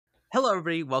Hello,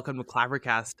 everybody. Welcome to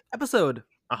Clappercast, episode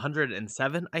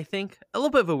 107, I think. A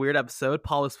little bit of a weird episode.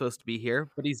 Paul was supposed to be here,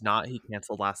 but he's not. He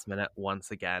canceled last minute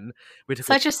once again. We took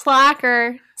Such a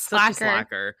slacker. such a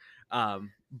slacker.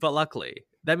 But luckily,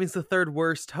 that means the third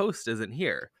worst host isn't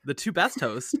here. The two best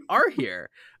hosts are here.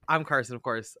 I'm Carson, of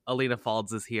course. Alina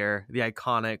Falds is here, the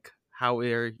iconic. How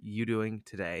are you doing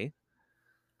today?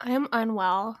 I am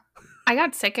unwell. I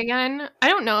got sick again. I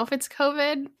don't know if it's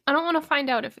COVID. I don't want to find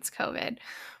out if it's COVID,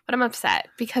 but I'm upset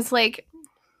because, are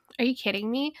you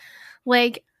kidding me?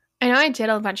 I know I did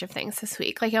a bunch of things this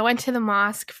week. I went to the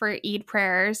mosque for Eid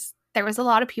prayers. There was a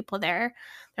lot of people there.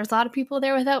 There was a lot of people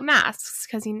there without masks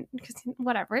because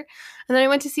whatever. And then I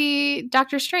went to see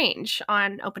Doctor Strange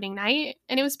on opening night,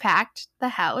 and it was packed. The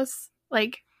house,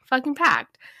 fucking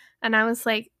packed. And I was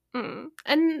like,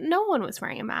 And no one was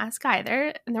wearing a mask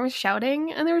either. And there was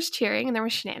shouting, and there was cheering, and there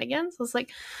was shenanigans. I was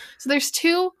like, so there's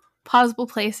two possible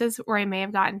places where I may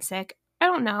have gotten sick. I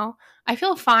don't know. I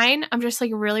feel fine. I'm just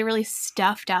really, really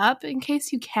stuffed up in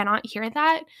case you cannot hear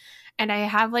that. And I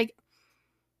have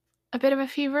a bit of a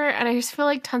fever, and I just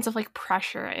feel tons of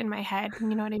pressure in my head.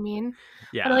 You know what I mean?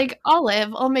 Yeah. But I'll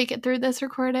live. I'll make it through this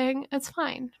recording. It's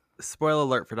fine. Spoiler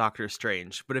alert for Doctor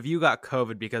Strange, but if you got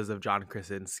COVID because of John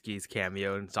Krasinski's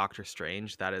cameo in Doctor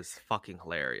Strange, that is fucking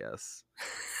hilarious.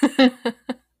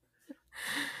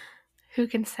 Who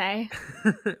can say?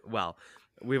 Well,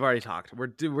 we've already talked.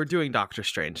 We're doing Doctor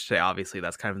Strange today. Obviously,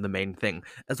 that's kind of the main thing,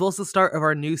 as well as the start of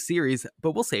our new series,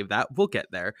 but we'll save that. We'll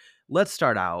get there. Let's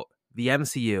start out the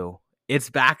MCU. It's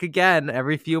back again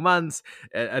every few months.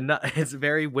 It's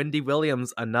very Wendy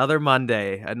Williams. Another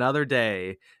Monday, another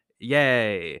day.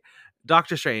 Yay.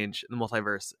 Doctor Strange, the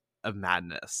Multiverse of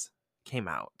Madness came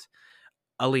out.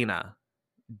 Alina,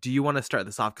 do you want to start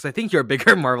this off? Because I think you're a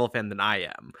bigger Marvel fan than I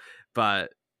am, but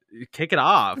kick it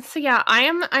off. So yeah,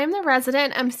 I'm the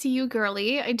resident MCU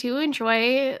girly. I do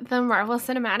enjoy the Marvel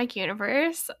Cinematic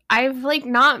Universe. I've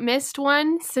not missed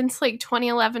one since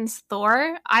 2011's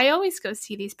Thor. I always go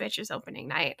see these bitches opening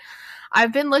night.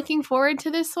 I've been looking forward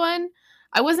to this one.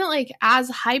 I wasn't as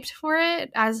hyped for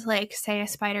it as say a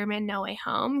Spider-Man No Way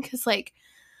Home, because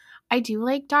I do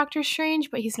like Doctor Strange,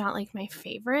 but he's not my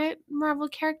favorite Marvel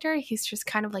character. He's just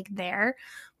kind of there.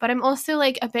 But I'm also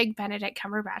a big Benedict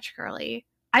Cumberbatch girly.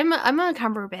 I'm a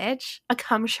cumber bitch, a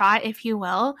cum shot, if you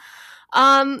will.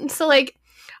 So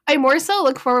I more so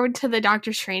look forward to the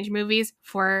Doctor Strange movies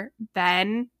for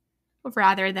Ben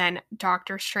rather than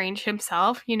Doctor Strange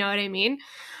himself. You know what I mean?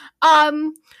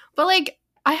 But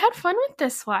I had fun with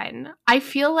this one. I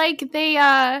feel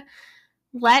they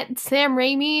let Sam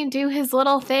Raimi do his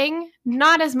little thing.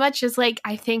 Not as much as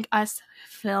I think us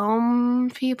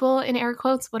film people in air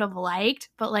quotes would have liked,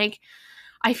 but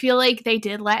I feel they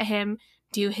did let him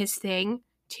do his thing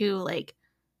to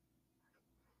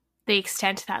the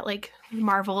extent that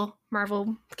Marvel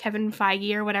Kevin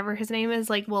Feige or whatever his name is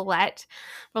will let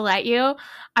you.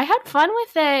 I had fun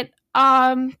with it.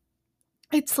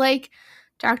 It's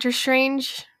Doctor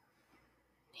Strange,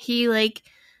 he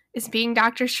is being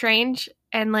Doctor Strange,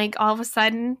 and all of a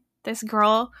sudden this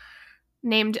girl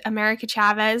named America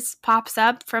Chavez pops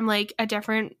up from a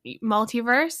different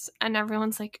multiverse, and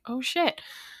everyone's oh shit.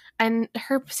 And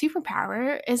her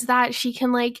superpower is that she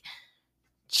can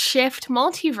shift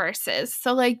multiverses.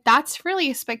 So that's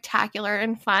really spectacular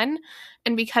and fun.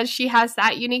 And because she has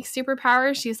that unique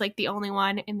superpower, she's the only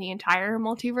one in the entire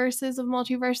multiverses of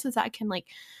multiverses that can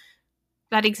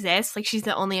that exists. She's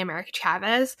the only America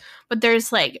Chavez. But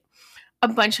there's a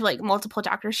bunch of multiple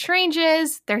Doctor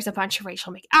Stranges. There's a bunch of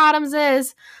Rachel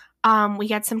McAdamses. We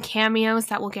get some cameos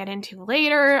that we'll get into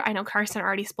later. I know Carson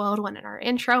already spoiled one in our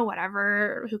intro,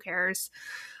 whatever, who cares.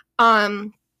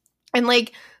 And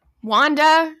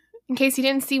Wanda, in case you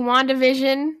didn't see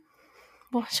WandaVision,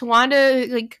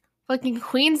 Wanda fucking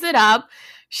queens it up.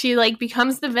 She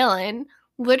becomes the villain,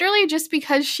 literally just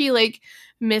because she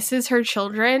misses her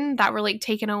children that were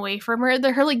taken away from her.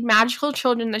 They're her magical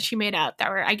children that she made up that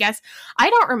were, I guess,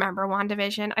 I don't remember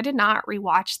WandaVision. I did not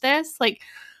rewatch this.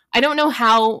 I don't know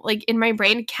how, in my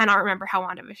brain, cannot remember how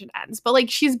WandaVision ends. But,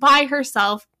 she's by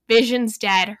herself. Vision's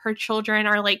dead. Her children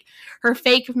are, her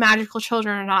fake magical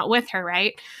children are not with her,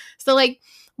 right? So,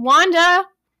 Wanda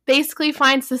basically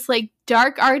finds this,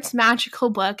 dark arts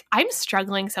magical book. I'm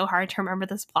struggling so hard to remember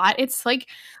this plot. It's,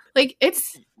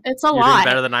 it's a You're lot. Doing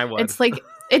better than I would. It's,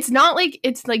 it's not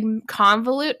it's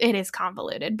convoluted. It is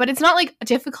convoluted, but it's not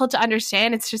difficult to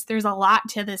understand. It's just there's a lot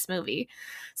to this movie.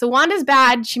 So Wanda's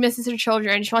bad. She misses her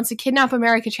children. She wants to kidnap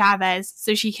America Chavez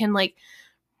so she can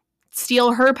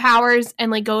steal her powers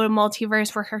and go to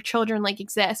multiverse where her children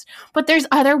exist. But there's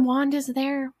other Wandas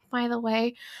there. by the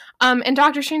way. And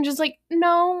Doctor Strange is like,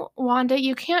 no, Wanda,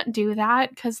 you can't do that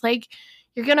because, like,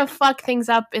 you're gonna fuck things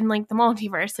up in, like, the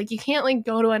multiverse. Like, you can't, like,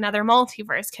 go to another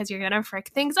multiverse because you're gonna frick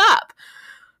things up.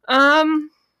 And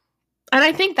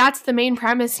I think that's the main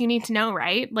premise you need to know,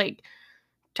 right? Like,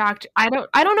 I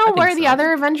don't know where the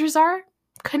other Avengers are.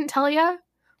 Couldn't tell you.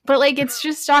 But, like, it's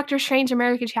just Doctor Strange,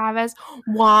 America Chavez,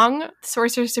 Wong,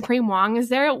 Sorcerer Supreme Wong is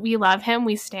there. We love him.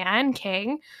 We stan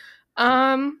King.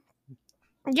 Yeah,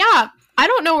 I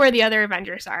don't know where the other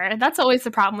Avengers are. That's always the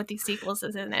problem with these sequels,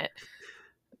 isn't it?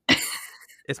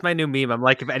 It's my new meme. I'm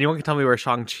like, if anyone can tell me where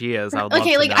Shang-Chi is, I would love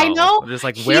okay, to like, know. I know I'm just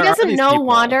like, he where doesn't know people?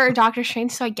 Wanda or Doctor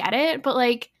Strange, so I get it. But,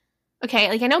 like, okay,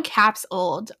 like, I know Cap's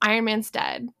old. Iron Man's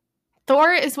dead.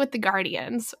 Thor is with the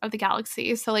Guardians of the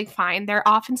Galaxy, so, like, fine. They're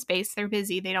off in space. They're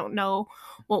busy. They don't know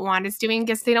what Wanda's doing.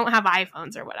 Guess they don't have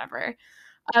iPhones or whatever.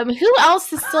 Who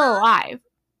else is still alive?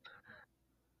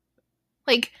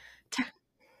 Like,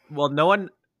 well, no one.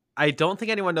 I don't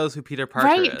think anyone knows who Peter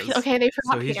Parker is. Okay, they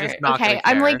forgot so Peter. He's just not okay,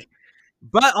 I'm like,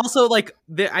 but also, like,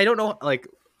 I don't know, like,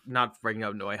 not bringing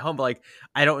up No Way Home, but, like,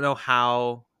 I don't know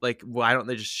how. Like, why don't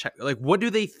they just check? Like, what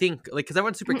do they think? Like, because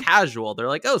everyone's super casual. They're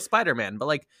like, oh, Spider-Man, but,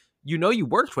 like, you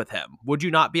worked with him. Would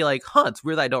you not be like, huh, it's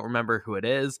weird that I don't remember who it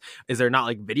is? Is there not,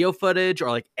 like, video footage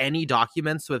or, like, any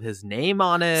documents with his name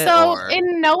on it? So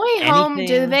in No Way Home,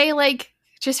 do they, like,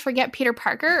 just forget Peter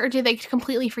Parker, or do they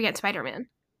completely forget Spider-Man?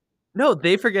 No,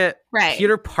 they forget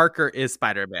Peter Parker is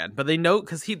Spider-Man, but they know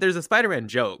because there's a Spider-Man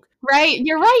joke. Right,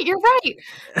 you're right.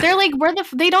 They're like,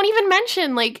 they don't even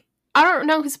mention, like, I don't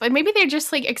know, maybe they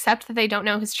just, like, accept that they don't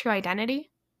know his true identity.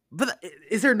 But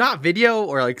is there not video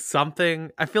or, like, something?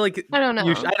 I feel like I don't know.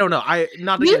 I don't know. I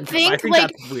think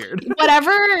like, that's weird.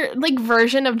 Whatever, like,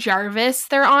 version of Jarvis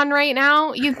they're on right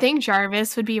now, you'd think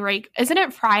Jarvis would be right. Isn't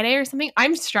it Friday or something?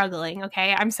 I'm struggling.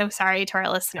 Okay, I'm so sorry to our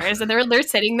listeners. And they're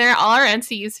sitting there. All our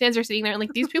MCU fans are sitting there,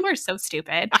 like, these people are so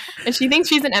stupid. And she thinks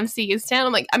she's an MCU stan.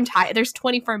 I'm like, I'm tired. There's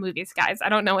 24 movies, guys. I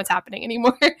don't know what's happening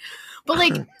anymore. But,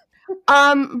 like.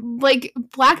 Like,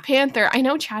 Black Panther, I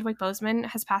know Chadwick Boseman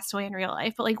has passed away in real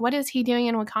life, but, like, what is he doing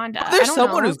in Wakanda? There's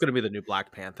someone who's going to be the new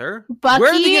Black Panther.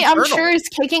 Bucky, I'm sure, is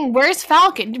kicking. Where's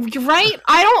Falcon? Right?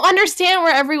 I don't understand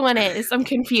where everyone is. I'm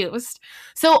confused.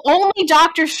 So only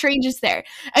Doctor Strange is there.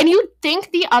 And you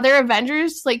think the other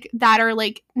Avengers, like, that are,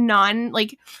 like,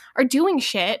 are doing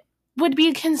shit, would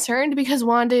be concerned because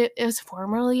Wanda is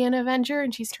formerly an Avenger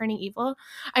and she's turning evil.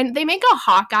 And they make a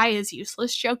Hawkeye is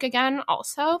useless joke again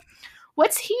also.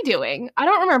 What's he doing? I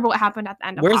don't remember what happened at the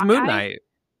end of Where's Hawkeye. Moon Knight?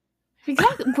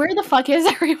 Exactly. Where the fuck is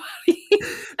everybody?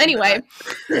 Anyway,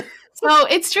 so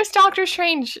it's just Doctor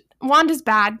Strange. Wanda's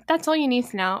bad. That's all you need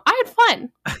to know. I had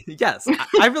fun. Yes.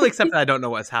 I really accept that I don't know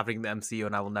what's happening in the MCU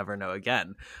and I will never know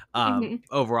again.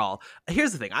 Overall.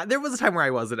 Here's the thing. There was a time where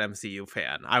I was an MCU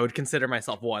fan. I would consider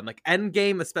myself one. Like,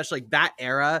 Endgame, especially, like, that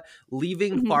era,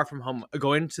 leaving Far From Home,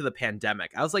 going to the pandemic.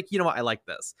 I was like, you know what? I like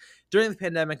this. During the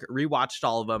pandemic, rewatched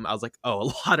all of them. I was like, oh, a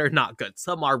lot are not good.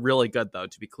 Some are really good, though,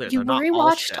 to be clear. You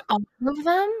rewatched all of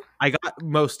them? I got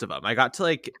most of them. I got to,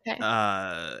 like,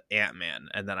 Ant-Man,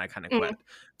 and then I kind of quit.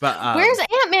 But where's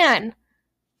Ant-Man?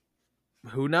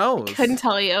 Who knows? I couldn't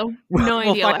tell you. No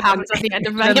idea what happens at the end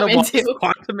of Ant-Man 2.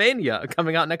 Quantumania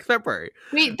coming out next February.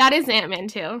 Wait, that is Ant-Man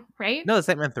 2, right? No, it's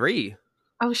Ant-Man 3.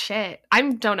 Oh, shit. I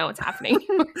don't know what's happening.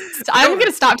 I'm going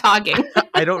to stop talking.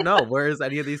 I don't know. Where is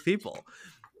any of these people?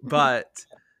 But...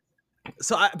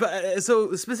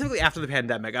 So specifically after the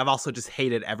pandemic, I've also just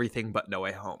hated everything but No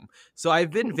Way Home. So I've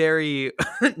been very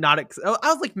I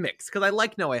was like mixed because I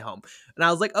like No Way Home, and I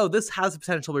was like, oh, this has the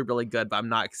potential to be really good, but I'm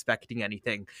not expecting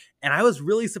anything. And I was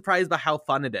really surprised by how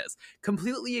fun it is,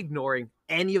 completely ignoring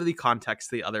any of the context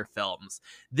to the other films.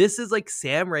 This is like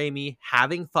Sam Raimi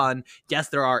having fun. Yes,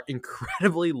 there are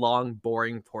incredibly long,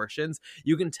 boring portions.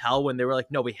 You can tell when they were like,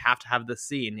 no, we have to have this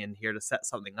scene in here to set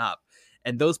something up.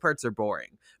 And those parts are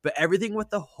boring. But everything with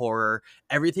the horror,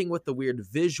 everything with the weird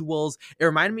visuals, it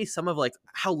reminded me some of, like,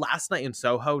 how Last Night in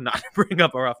Soho, not to bring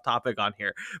up a rough topic on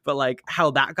here, but, like, how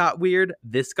that got weird,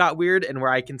 this got weird, and where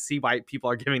I can see why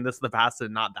people are giving this the pass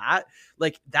and not that.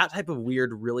 Like, that type of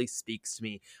weird really speaks to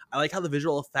me. I like how the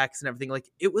visual effects and everything, like,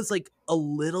 it was, like, a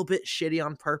little bit shitty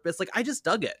on purpose. Like, I just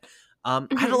dug it. I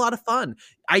had a lot of fun.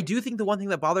 I do think the one thing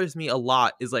that bothers me a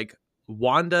lot is, like,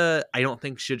 Wanda, I don't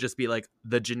think should just be like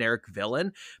the generic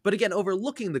villain. But again,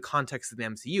 overlooking the context of the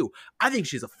MCU, I think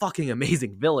she's a fucking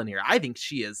amazing villain here. I think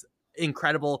she is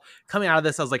incredible. Coming out of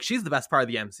this, I was like, she's the best part of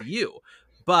the MCU.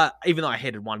 But even though I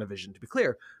hated WandaVision, to be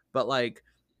clear, but like,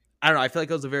 I don't know. I feel like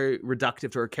it was a very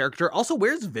reductive to her character. Also,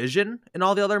 where's Vision in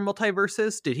all the other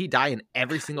multiverses? Did he die in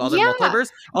every single other multiverse?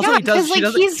 Also, he does. She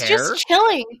doesn't he's care. Just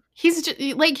chilling. He's just,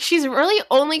 like, she's really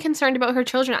only concerned about her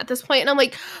children at this point. And I'm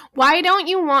like, why don't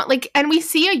you want, like, and we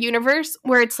see a universe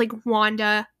where it's like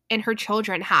Wanda and her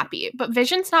children happy, but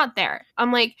Vision's not there.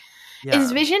 I'm like,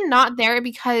 is Vision not there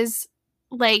because,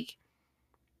 like,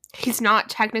 he's not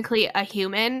technically a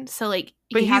human? So, like,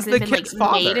 but he hasn't been, like,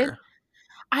 made.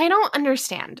 I don't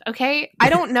understand, okay? I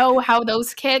don't know how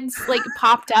those kids, like,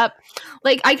 popped up.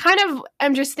 Like, I kind of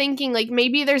am just thinking, like,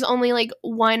 maybe there's only, like,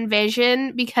 one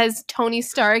Vision because Tony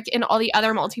Stark and all the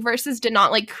other multiverses did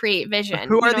not, like, create Vision.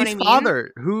 Who are these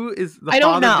father? Who is the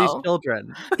father of these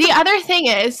children? The other thing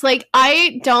is, like,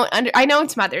 I know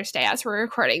it's Mother's Day as we're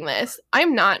recording this.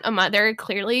 I'm not a mother,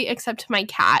 clearly, except to my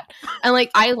cat. And,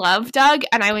 like, I love Doug,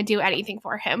 and I would do anything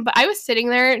for him. But I was sitting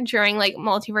there during, like,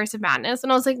 Multiverse of Madness,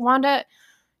 and I was like, Wanda,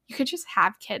 you could just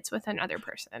have kids with another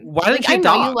person. Why did I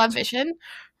know you love Vision,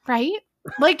 right?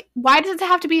 Like, why does it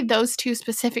have to be those two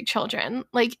specific children?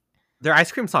 Like, their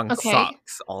ice cream song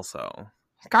sucks. Also,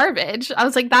 garbage. I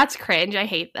was like, that's cringe. I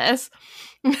hate this.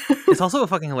 It's also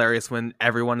fucking hilarious when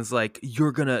everyone's like,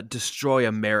 you're gonna destroy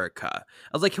America. I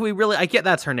was like, can we really, I get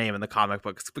that's her name in the comic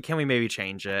books, but can we maybe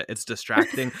change it? It's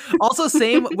distracting. Also,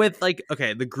 same with, like,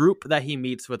 okay, the group that he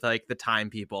meets with, like, the time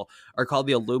people are called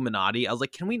the Illuminati. I was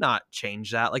like, can we not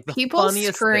change that? Like, the people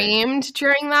screamed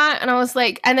during that, and I was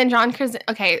like, and then John Krasinski,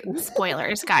 okay,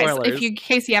 spoilers, guys, in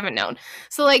case you haven't known.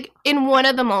 So, like, in one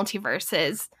of the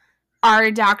multiverses,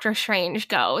 our Doctor Strange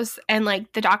goes, and,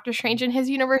 like, the Doctor Strange in his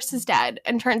universe is dead,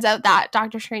 and turns out that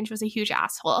Doctor Strange was a huge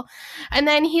asshole. And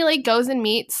then he, like, goes and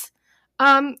meets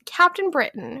Captain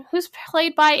Britain, who's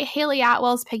played by Haley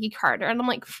Atwell's Peggy Carter, and I'm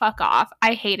like, fuck off.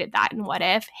 I hated that in What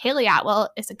If. Haley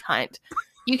Atwell is a cunt.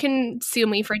 You can sue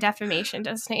me for defamation,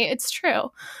 Disney. It's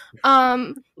true.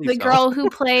 The girl who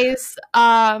plays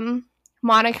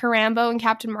Monica Rambeau in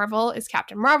Captain Marvel is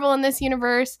Captain Marvel in this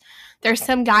universe. There's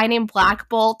some guy named Black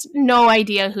Bolt. No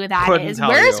idea who that is.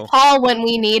 Where's Paul when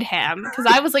we need him? Because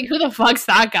I was like, who the fuck's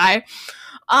that guy?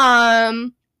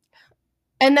 And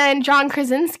then John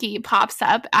Krasinski pops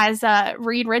up as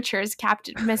Reed Richards,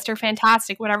 Captain Mr.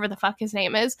 Fantastic, whatever the fuck his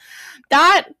name is.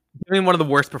 That I mean, one of the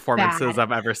worst performances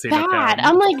I've ever seen. Bad.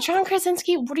 I'm like, John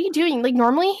Krasinski, what are you doing? Like,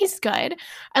 normally he's good.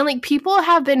 And, like, people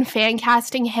have been fan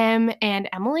casting him and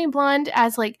Emily Blunt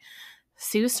as, like,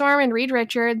 Sue Storm and Reed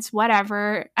Richards,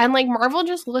 whatever. And, like, Marvel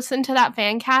just listened to that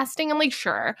fan casting. I'm like,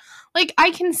 sure. Like,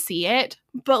 I can see it.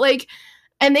 But, like,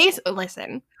 and they,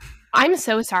 listen, I'm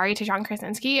so sorry to John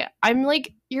Krasinski. I'm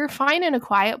like, you're fine in A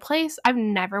Quiet Place. I've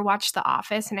never watched The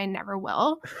Office, and I never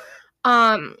will.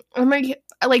 I'm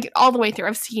like all the way through,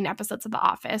 I've seen episodes of The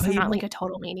Office. I'm not like a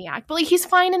total maniac, but like he's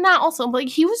fine in that also. But like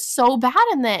he was so bad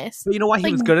in this. But you know why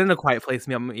he was good in A Quiet Place?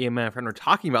 Me and my friend were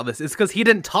talking about this. It's because he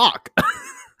didn't talk.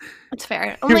 It's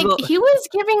fair. I'm like, he was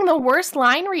giving the worst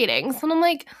line readings, and I'm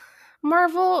like,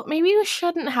 Marvel, maybe you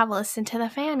shouldn't have listened to the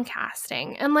fan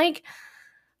casting. And like,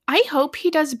 I hope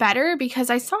he does better, because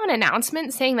I saw an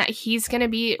announcement saying that he's gonna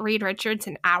be Reed Richards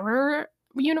in our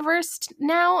universe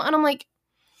now, and I'm like,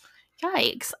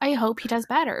 yikes, I hope he does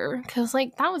better, because,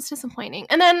 like, that was disappointing.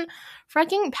 And then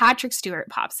freaking Patrick Stewart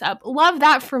pops up. Love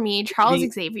that for me. Charles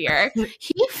Xavier.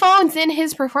 He phones in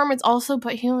his performance also,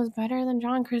 but he was better than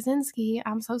John Krasinski.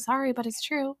 I'm so sorry, but it's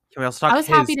true. Can we also talk I was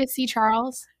happy to see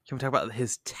Charles. Can we talk about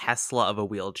his Tesla of a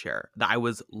wheelchair that I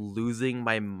was losing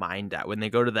my mind at when they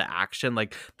go to the action,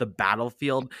 like the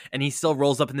battlefield, and he still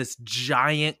rolls up in this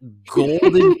giant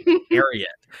golden chariot.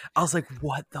 I was like,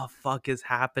 what the fuck is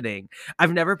happening?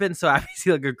 I've never been so happy to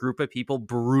see like a group of people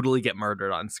brutally get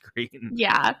murdered on screen.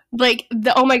 Yeah. Like,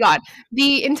 oh my god.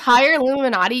 The entire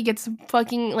Illuminati gets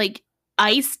fucking, like,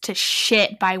 iced to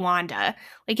shit by Wanda.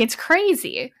 Like, it's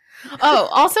crazy. Oh,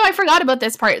 also, I forgot about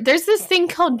this part. There's this thing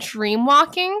called dream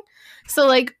walking. So,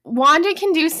 like, Wanda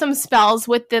can do some spells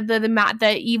with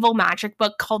the evil magic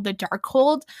book called the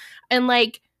Darkhold. And,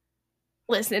 like,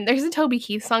 listen, there's a Toby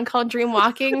Keith song called Dream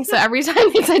Walking. So every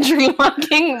time he said Dream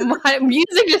Walking, my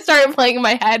music just started playing in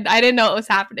my head. I didn't know what was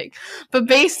happening. But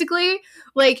basically,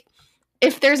 like,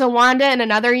 if there's a Wanda in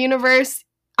another universe,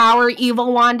 our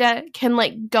evil Wanda can,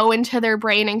 like, go into their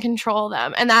brain and control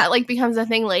them. And that, like, becomes a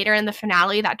thing later in the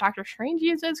finale that Doctor Strange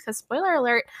uses, because, spoiler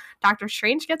alert, Doctor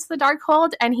Strange gets the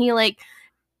Darkhold, and he, like,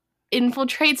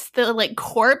 infiltrates the, like,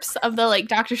 corpse of the, like,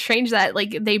 Doctor Strange that,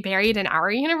 like, they buried in our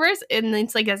universe, and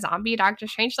it's, like, a zombie Doctor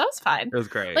Strange. That was fun. It was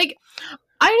great. Like,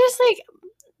 I just, like,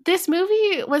 this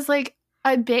movie was, like,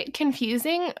 a bit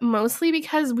confusing, mostly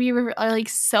because we were like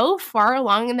so far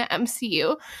along in the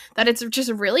MCU that it's just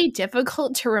really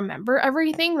difficult to remember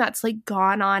everything that's like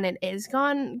gone on and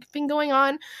been going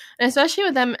on. And especially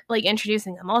with them like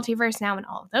introducing the multiverse now and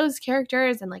all of those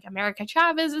characters, and like America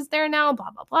Chavez is there now,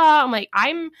 blah blah blah. I'm like,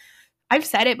 I've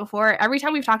said it before. Every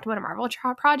time we've talked about a Marvel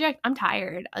project, I'm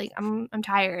tired. Like I'm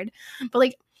tired. But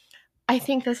like I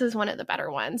think this is one of the better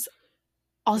ones.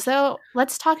 Also,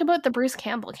 let's talk about the Bruce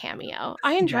Campbell cameo.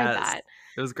 I enjoyed that.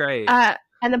 It was great.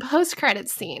 And the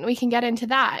post-credits scene, we can get into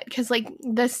that. Because, like,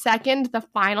 the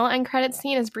final end credits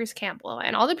scene is Bruce Campbell.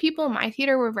 And all the people in my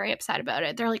theater were very upset about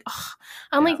it. They're like, oh.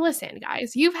 I'm like, listen,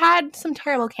 guys, you've had some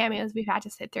terrible cameos we've had to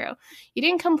sit through. You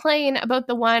didn't complain about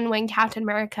the one when Captain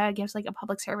America gives, like, a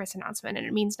public service announcement and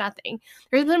it means nothing.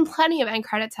 There's been plenty of end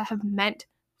credits that have meant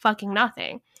fucking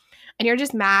nothing. And you're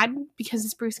just mad because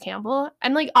it's Bruce Campbell.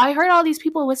 And, like, I heard all these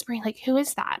people whispering, like, who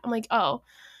is that? I'm like, oh,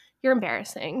 you're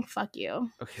embarrassing. Fuck you.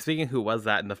 Okay, speaking of who was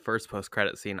that in the first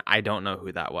post-credit scene, I don't know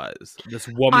who that was. This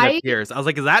woman appears. I was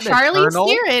like, is that Charlize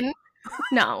Theron?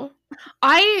 No.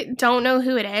 I don't know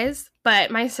who it is, but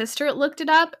my sister looked it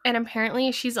up, and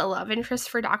apparently she's a love interest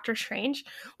for Doctor Strange,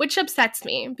 which upsets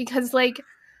me because, like,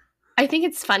 I think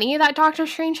it's funny that Doctor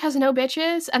Strange has no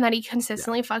bitches and that he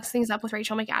consistently fucks things up with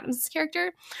Rachel McAdams'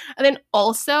 character. And then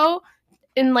also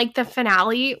in like the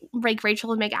finale, like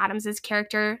Rachel McAdams'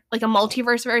 character, like a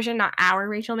multiverse version, not our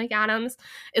Rachel McAdams,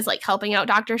 is like helping out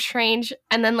Doctor Strange.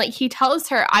 And then like he tells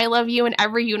her, I love you in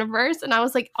every universe. And I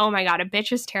was like, oh my God, a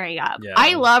bitch is tearing up. Yeah.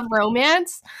 I love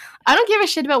romance. I don't give a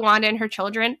shit about Wanda and her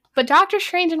children, but Doctor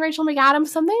Strange and Rachel McAdams,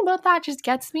 something about that just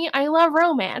gets me. I love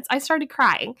romance. I started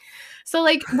crying. So,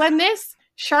 like, when this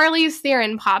Charlize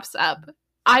Theron pops up,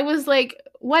 I was like,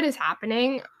 what is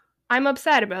happening? I'm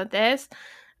upset about this.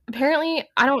 Apparently,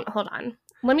 hold on.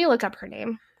 Let me look up her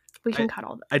name. We can cut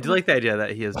all that. I do like the idea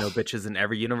that he has no bitches in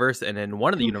every universe, and in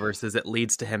one of the universes, it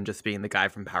leads to him just being the guy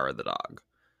from Power of the Dog.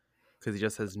 Because he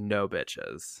just has no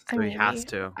bitches. So he has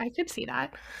to. I could see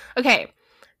that. Okay.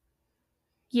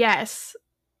 Yes.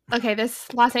 Okay,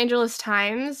 this Los Angeles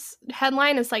Times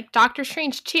headline is like, Doctor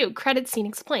Strange 2, credit scene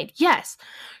explained. Yes,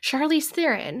 Charlize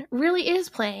Theron really is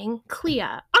playing Clea.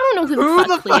 I don't know who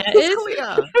the fuck Clea is.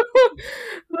 Clea?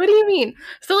 What do you mean?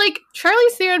 So, like,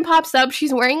 Charlize Theron pops up.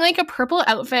 She's wearing, like, a purple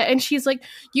outfit, and she's like,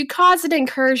 you caused an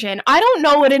incursion. I don't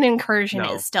know what an incursion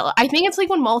is still. I think it's, like,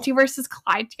 when multiverses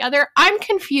collide together. I'm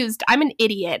confused. I'm an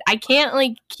idiot. I can't,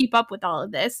 like, keep up with all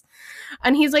of this.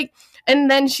 And he's like...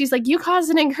 And then she's like, you caused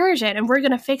an incursion and we're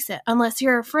going to fix it unless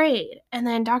you're afraid. And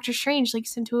then Doctor Strange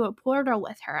leaks into a portal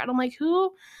with her. And I'm like,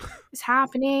 who is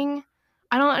happening?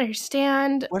 I don't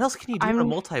understand. What else can you do in a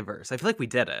multiverse? I feel like we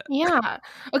did it. Yeah.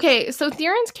 Okay, so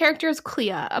Theron's character is Clea,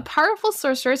 a powerful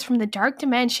sorceress from the Dark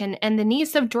Dimension and the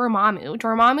niece of Dormammu.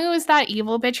 Dormammu is that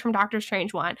evil bitch from Doctor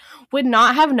Strange 1. Would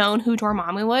not have known who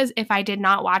Dormammu was if I did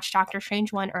not watch Doctor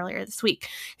Strange 1 earlier this week.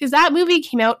 Because that movie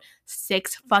came out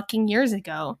 6 fucking years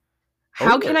ago.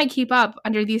 How can I keep up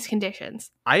under these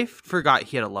conditions? I forgot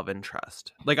he had a love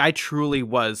interest. Like, I truly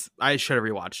was. I should have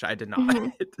rewatched it. I did not.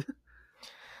 Mm-hmm.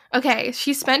 Okay,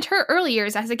 she spent her early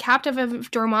years as a captive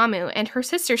of Dormammu and her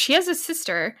sister. She has a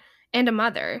sister and a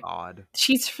mother. Odd.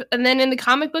 And then in the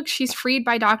comic book, she's freed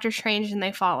by Doctor Strange and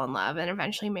they fall in love and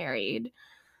eventually married.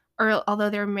 Although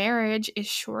their marriage is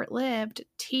short-lived.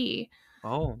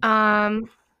 Oh.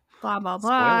 Blah, blah,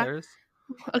 blah. Spoilers.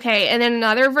 Okay, and then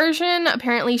another version,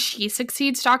 apparently she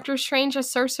succeeds Doctor Strange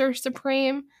as Sorcerer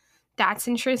Supreme. That's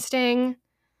interesting.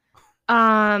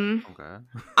 Okay.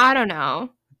 I don't know.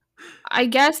 I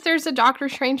guess there's a Doctor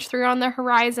Strange 3 on the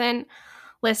horizon.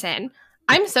 Listen,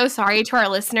 I'm so sorry to our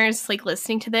listeners, like,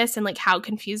 listening to this and, like, how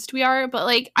confused we are, but,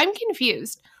 like, I'm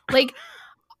confused. Like,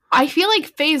 I feel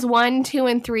like phase 1, 2,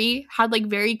 and 3 had, like,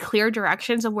 very clear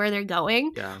directions of where they're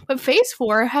going. Yeah. But phase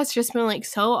 4 has just been, like,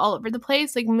 so all over the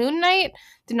place. Like, Moon Knight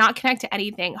did not connect to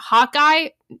anything. Hawkeye,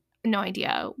 no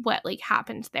idea what, like,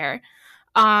 happened there.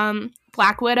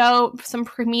 Black Widow, some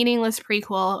meaningless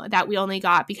prequel that we only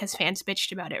got because fans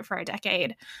bitched about it for a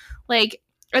decade. Like,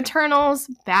 Eternals,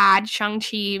 bad.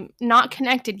 Shang-Chi, not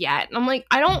connected yet. And I'm like,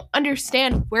 I don't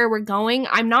understand where we're going.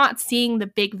 I'm not seeing the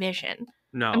big vision.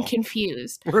 No. I'm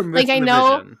confused. We're missing like, I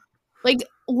know, vision. Like,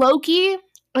 Loki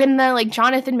and the, like,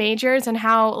 Jonathan Majors and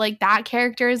how, like, that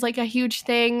character is, like, a huge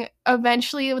thing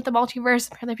eventually with the multiverse.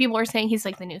 Apparently people are saying he's,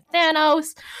 like, the new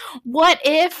Thanos. What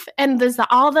if, and there's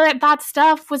all that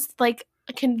stuff was, like,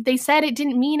 they said it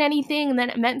didn't mean anything and then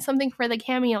it meant something for the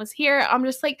cameos here. I'm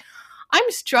just, like, I'm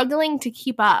struggling to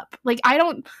keep up. Like, I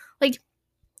don't, like,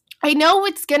 I know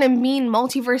it's going to mean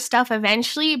multiverse stuff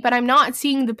eventually, but I'm not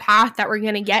seeing the path that we're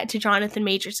going to get to Jonathan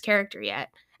Majors' character yet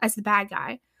as the bad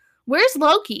guy. Where's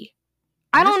Loki?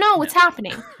 I don't know what's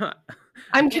happening.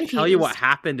 I'm can't confused. tell you what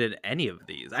happened in any of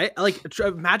these. I like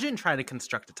imagine trying to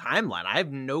construct a timeline. I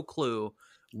have no clue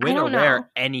when or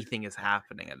where anything is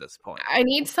happening at this point. I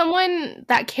need someone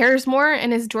that cares more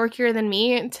and is dorkier than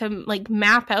me to like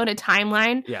map out a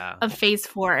timeline of Phase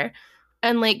 4.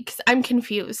 And like, I'm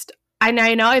confused. And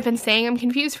I know I've been saying I'm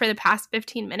confused for the past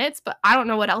 15 minutes, but I don't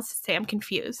know what else to say. I'm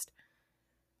confused.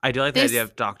 I do like the idea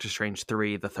of Doctor Strange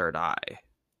 3, The Third Eye.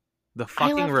 The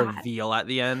fucking reveal at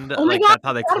the end. Oh my God, that's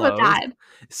how they close.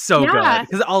 So good.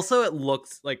 Because also it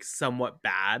looks like somewhat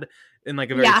bad in like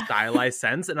a very stylized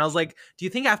sense. And I was like, do you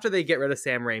think after they get rid of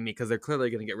Sam Raimi, because they're clearly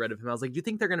going to get rid of him, I was like, do you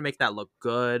think they're going to make that look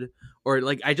good? Or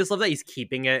like, I just love that he's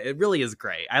keeping it. It really is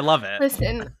great. I love it.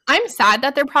 Listen, I'm sad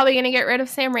that they're probably going to get rid of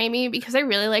Sam Raimi because I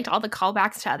really liked all the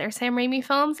callbacks to other Sam Raimi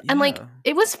films. And like,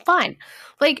 it was fun.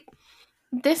 Like,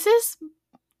 this is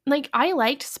like, I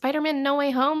liked Spider-Man No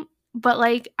Way Home. But,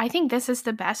 like, I think this is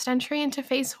the best entry into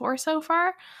Phase 4 so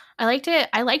far. I liked it.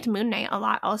 I liked Moon Knight a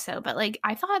lot also. But, like,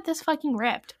 I thought this fucking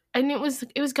ripped. And it was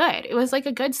good. It was, like,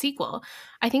 a good sequel.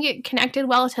 I think it connected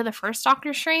well to the first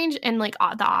Doctor Strange and, like,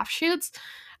 the offshoots.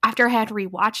 After I had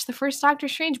rewatched the first Doctor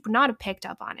Strange, would not have picked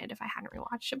up on it if I hadn't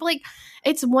rewatched it. But, like,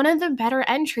 it's one of the better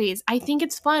entries. I think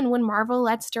it's fun when Marvel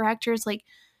lets directors, like,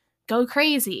 go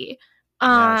crazy.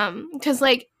 Because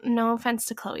like, no offense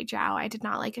to Chloe Zhao, I did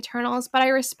not like Eternals, but I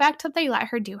respect that they let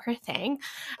her do her thing.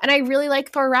 And I really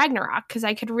like Thor Ragnarok because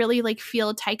I could really like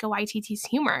feel Taika Waititi's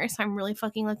humor. So I'm really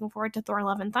fucking looking forward to Thor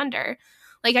Love and Thunder.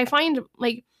 Like, I find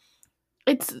like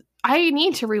I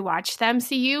need to rewatch the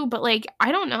MCU, but like,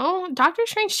 I don't know. Doctor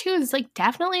Strange 2 is like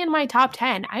definitely in my top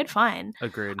 10. I had fun.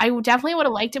 Agreed. I definitely would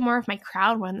have liked it more if my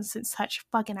crowd wasn't such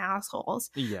fucking assholes.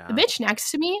 Yeah. The bitch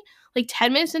next to me, like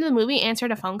 10 minutes into the movie,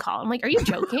 answered a phone call. I'm like, are you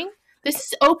joking? This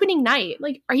is opening night.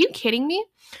 Like, are you kidding me?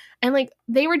 And like,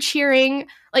 they were cheering.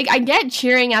 Like, I get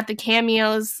cheering at the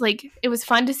cameos. Like, it was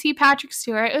fun to see Patrick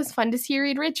Stewart. It was fun to see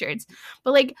Reed Richards.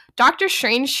 But like, Doctor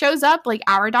Strange shows up, like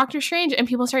our Doctor Strange, and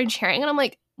people started cheering. And I'm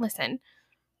like, listen,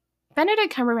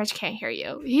 Benedict Cumberbatch can't hear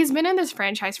you. He's been in this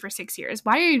franchise for 6 years.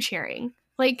 Why are you cheering?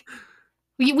 Like,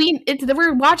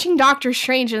 we're watching Doctor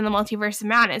Strange in the Multiverse of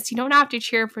Madness. You don't have to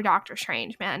cheer for Doctor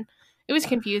Strange, man. It was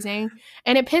confusing,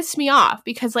 and it pissed me off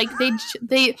because like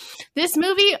this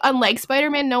movie, unlike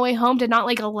Spider-Man No Way Home, did not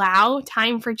like allow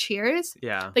time for cheers.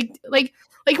 Yeah, like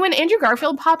when Andrew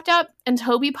Garfield popped up and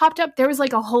Toby popped up, there was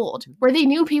like a hold where they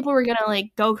knew people were gonna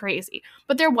like go crazy,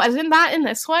 but there wasn't that in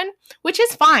this one, which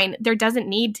is fine. There doesn't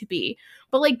need to be,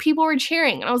 but like people were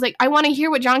cheering, and I was like, I want to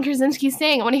hear what John Krasinski's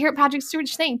saying. I want to hear what Patrick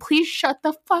Stewart's saying. Please shut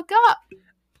the fuck up.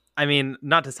 I mean,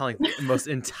 not to sound like the most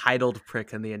entitled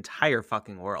prick in the entire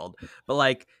fucking world, but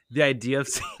like the idea of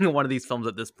seeing one of these films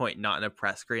at this point not in a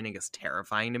press screening is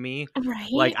terrifying to me.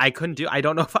 Right? Like, I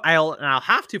don't know if I'll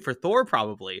have to for Thor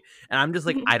probably, and I'm just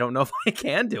like, I don't know if I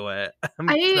can do it. I'm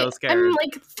so scared. I'm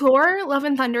like, Thor Love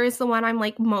and Thunder is the one I'm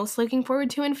like most looking forward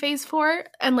to in Phase 4,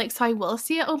 and like, so I will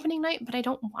see it opening night, but I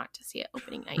don't want to see it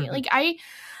opening night.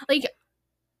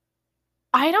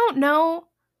 I don't know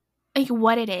like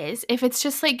what it is, if it's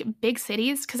just like big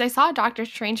cities, because I saw Doctor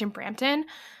Strange in Brampton,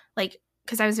 like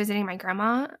because I was visiting my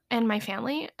grandma and my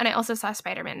family, and I also saw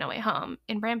Spider-Man No Way Home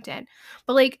in Brampton.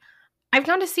 But like, I've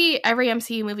gone to see every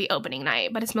MCU movie opening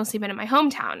night, but it's mostly been in my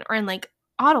hometown or in like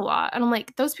Ottawa, and I'm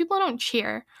like, those people don't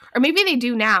cheer, or maybe they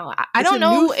do now. I don't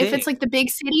know if it's like the big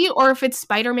city or if it's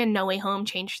Spider-Man No Way Home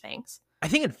changed things. I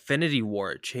think Infinity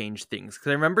War changed things because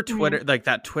I remember Twitter, like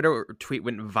that Twitter tweet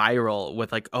went viral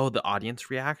with like, oh, the audience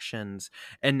reactions,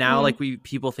 and now like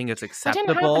people think it's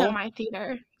acceptable. That didn't happen in my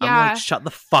theater. Yeah, I'm like, shut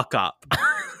the fuck up.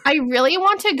 I really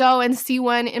want to go and see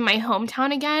one in my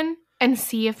hometown again and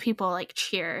see if people like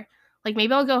cheer. Like,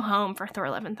 maybe I'll go home for Thor: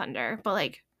 Love and Thunder, but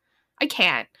like, I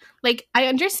can't. Like, I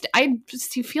understand. I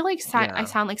just feel like I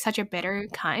sound like such a bitter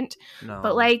cunt. No.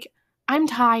 But like, I'm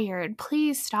tired.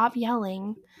 Please stop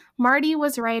yelling. Marty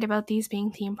was right about these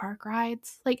being theme park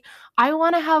rides. Like, I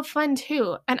want to have fun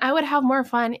too. And I would have more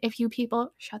fun if you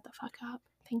people shut the fuck up.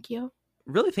 Thank you.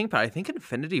 Really think about it. I think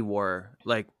Infinity War,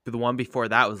 like the one before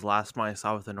that, was the last one I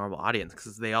saw with a normal audience,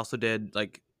 because they also did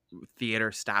like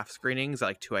theater staff screenings at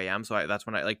like 2 a.m. So that's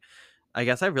when I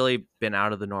guess I've really been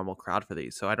out of the normal crowd for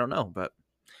these. So I don't know, but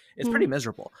it's pretty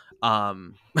miserable.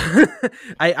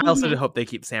 I also hope they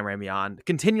keep Sam Raimi on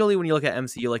continually. When you look at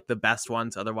MCU, like the best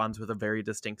ones, other ones with a very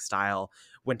distinct style.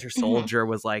 Winter Soldier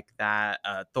was like that.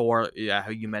 Thor, how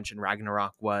you mentioned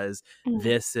Ragnarok was.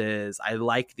 I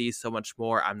like these so much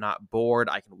more. I'm not bored.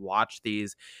 I can watch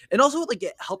these, and also like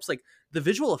it helps like the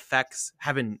visual effects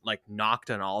having like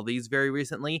knocked on all these very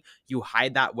recently. You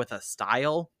hide that with a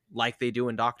style like they do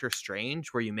in Doctor Strange,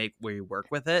 where you work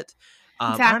with it.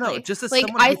 I don't know, Exactly. just as Like,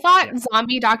 someone I who, thought yeah,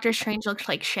 zombie Doctor Strange looked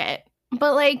like shit.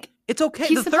 But, like, it's okay.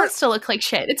 he's supposed to look like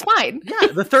shit. It's fine. Yeah,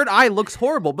 the third eye looks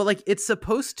horrible, but like it's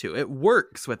supposed to. It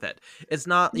works with it. It's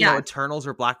not, Yeah. Eternals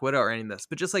or Black Widow or any of this,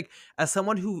 but just like as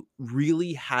someone who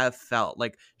really have felt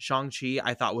like Shang-Chi,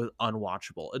 I thought was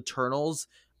unwatchable. Eternals,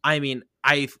 I mean,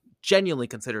 I genuinely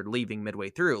considered leaving midway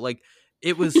through. Like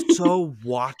it was so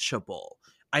watchable.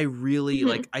 I really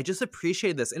Mhm. I just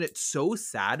appreciate this, and it's so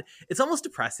sad. It's almost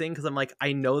depressing because I'm like,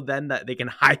 I know then that they can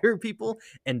hire people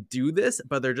and do this,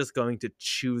 but they're just going to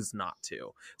choose not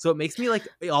to. So it makes me like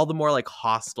all the more like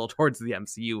hostile towards the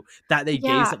MCU that they gave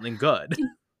Yeah. something good.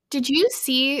 Did you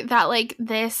see that, like,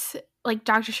 this, like,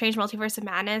 Doctor Strange Multiverse of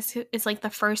Madness is, like, the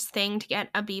first thing to get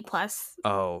a B+?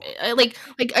 Oh, Like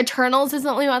Eternals is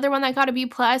the only other one that got a B+,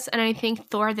 and I think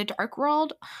Thor: The Dark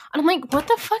World. And I'm like, what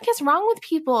the fuck is wrong with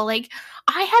people? Like,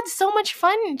 I had so much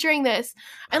fun during this.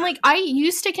 And, like, I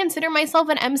used to consider myself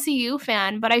an MCU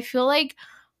fan, but I feel like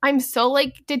I'm so,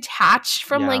 like, detached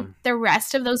from, like, the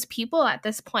rest of those people at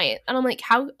this point. And I'm like,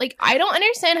 how, like, I don't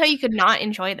understand how you could not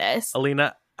enjoy this.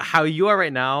 Alina, how you are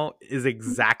right now is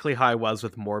exactly how I was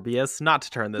with Morbius. Not to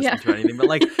turn this into anything, but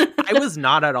like I was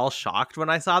not at all shocked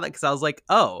when I saw that, because I was like,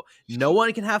 oh, no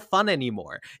one can have fun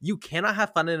anymore. You cannot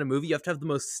have fun in a movie. You have to have the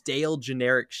most stale,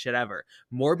 generic shit ever.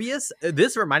 Morbius,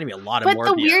 this reminded me a lot of Morbius.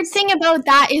 But the weird thing about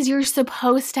that is you're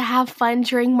supposed to have fun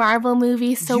during Marvel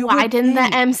movies, so why didn't the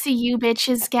MCU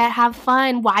bitches have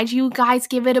fun? Why'd you guys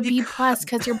give it a B+?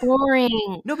 Because you're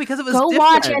boring. No, because it was different.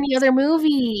 Watch any other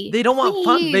movie. They don't want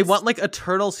fun. They want like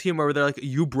Eternals humor where they're like,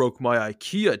 you broke my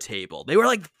IKEA table. They were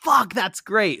like, fuck, that's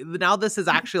great. Now this is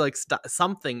actually like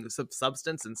something, some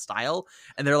substance and style.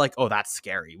 And they're like, oh, that's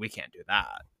scary. We can't do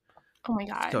that. Oh my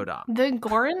god. So dumb. The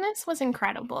gore in this was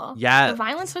incredible. Yeah. The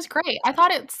violence was great. I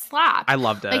thought it slapped. I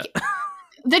loved it. Like,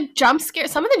 the jump scare,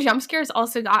 some of the jump scares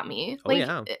also got me. Like,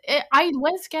 I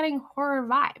was getting horror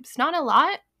vibes. Not a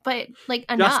lot, but like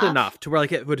enough. Just enough to where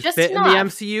like it would fit in the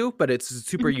MCU, but it's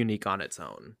super unique on its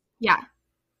own. Yeah.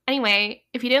 Anyway,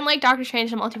 if you didn't like Doctor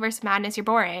Strange and Multiverse of Madness, you're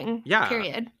boring. Yeah.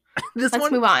 Period. Let's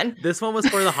move on. This one was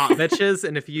for the hot bitches,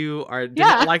 and if you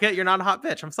didn't like it, you're not a hot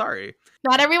bitch. I'm sorry.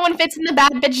 Not everyone fits in the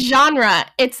bad bitch genre.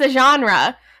 It's a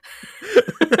genre.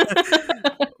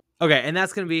 Okay, and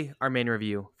that's going to be our main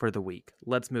review for the week.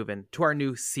 Let's move in to our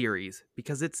new series,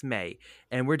 because it's May,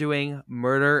 and we're doing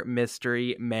Murder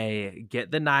Mystery May. Get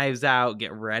the knives out,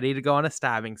 get ready to go on a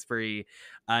stabbing spree.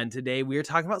 And today we are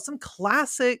talking about some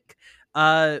classic,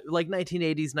 like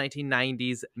 1980s,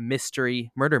 1990s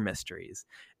murder mysteries.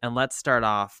 And let's start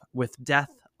off with Death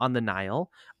on the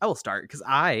Nile. I will start because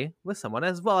I was someone,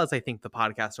 as well as I think the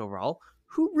podcast overall,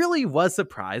 who really was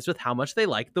surprised with how much they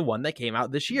liked the one that came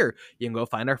out this year. You can go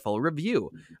find our full review.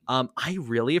 I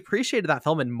really appreciated that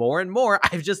film, and more,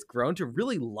 I've just grown to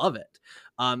really love it.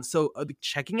 So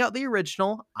checking out the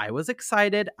original, I was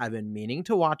excited. I've been meaning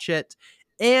to watch it,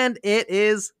 and it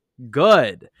is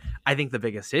good. I think the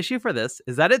biggest issue for this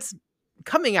is that it's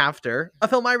coming after a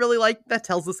film I really like that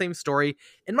tells the same story,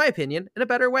 in my opinion, in a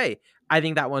better way. I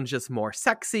think that one's just more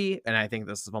sexy, and I think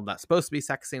this is a film that's supposed to be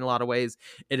sexy in a lot of ways.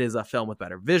 It is a film with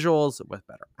better visuals, with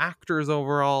better actors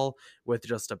overall, with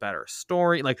just a better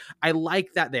story. Like, I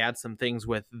like that they add some things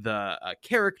with the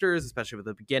characters, especially with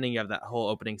the beginning. You have that whole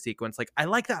opening sequence. Like, I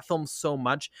like that film so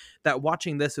much that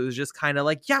watching this, it was just kind of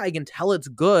like, yeah, I can tell it's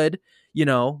good,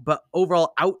 but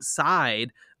overall,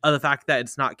 outside of the fact that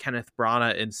it's not Kenneth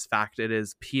Branagh, in fact, it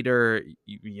is Peter,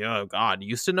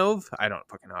 Ustinov. I don't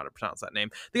fucking know how to pronounce that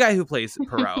name. The guy who plays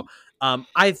Poirot.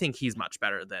 I think he's much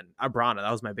better than Branagh.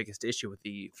 That was my biggest issue with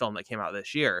the film that came out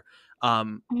this year.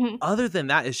 Other than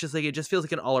that, it's just like, it just feels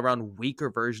like an all-around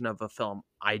weaker version of a film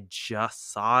I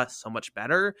just saw so much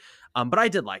better. But I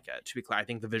did like it, to be clear. I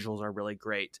think the visuals are really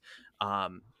great.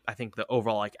 I think the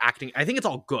overall like acting, I think it's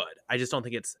all good. I just don't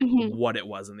think it's what it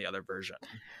was in the other version.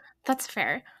 That's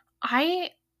fair.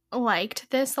 I liked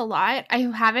this a lot. I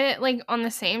have it like on the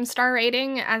same star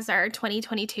rating as our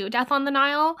 2022 Death on the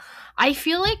Nile. I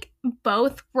feel like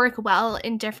both work well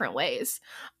in different ways.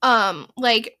 The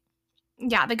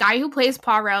guy who plays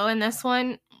Poirot in this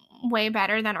one, way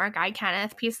better than our guy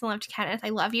Kenneth. Peace and love to Kenneth. I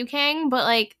love you, King. But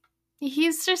like,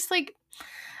 he's just like,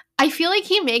 I feel like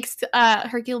he makes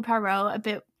Hercule Poirot a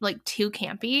bit like too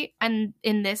campy, and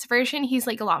in this version, he's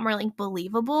like a lot more like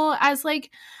believable as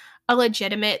like a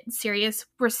legitimate, serious,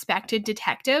 respected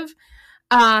detective.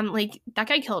 Like, that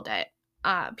guy killed it.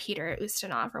 Peter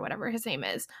Ustinov or whatever his name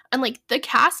is. And like, the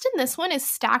cast in this one is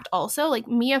stacked also. Like,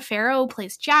 Mia Farrow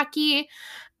plays Jackie.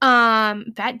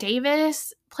 Bette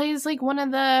Davis plays like one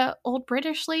of the old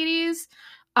British ladies.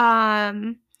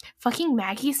 Fucking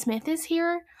Maggie Smith is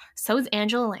here. So is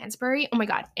Angela Lansbury. Oh my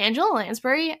God. Angela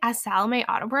Lansbury as Salome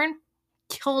Otterburn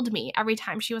killed me every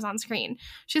time she was on screen.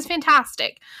 She was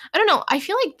fantastic. I don't know. I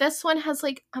feel like this one has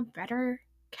like a better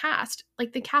cast.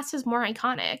 Like the cast is more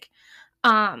iconic.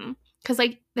 Because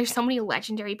like there's so many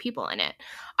legendary people in it.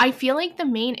 I feel like the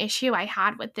main issue I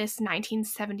had with this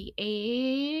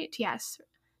 1978, yes,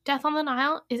 Death on the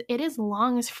Nile is it is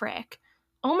long as frick.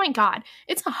 Oh my God,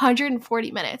 it's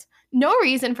 140 minutes. No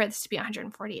reason for this to be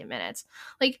 140 minutes.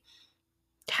 Like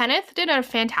Kenneth did a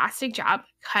fantastic job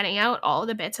cutting out all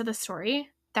the bits of the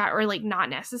story that were like not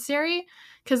necessary.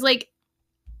 Because like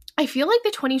I feel like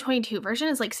the 2022 version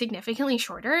is like significantly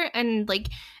shorter and like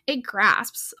it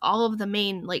grasps all of the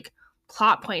main like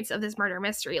plot points of this murder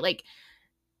mystery. Like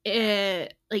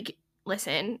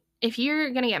listen, if you're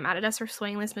gonna get mad at us for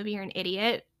spoiling this movie, you're an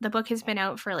idiot. The book has been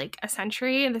out for like a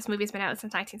century and this movie's been out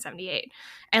since 1978.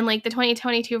 And like the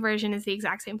 2022 version is the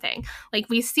exact same thing. Like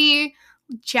we see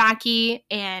Jackie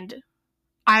and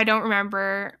I don't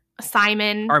remember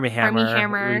Simon, Army Hammer,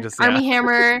 Army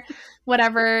Hammer,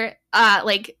 whatever.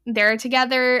 Like they're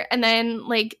together, and then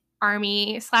like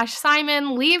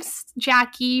Army/Simon leaves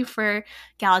Jackie for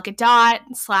Gal Gadot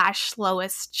 /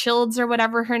 Lois Childs or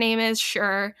whatever her name is.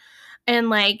 Sure, and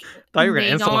like thought you were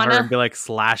gonna insult her and be like /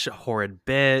 horrid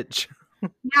bitch.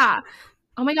 Yeah.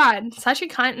 Oh my God, such a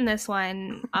cunt in this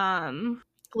one.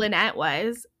 Lynette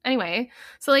was. Anyway,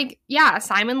 so like, yeah,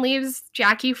 Simon leaves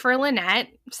Jackie for Lynette.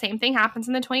 Same thing happens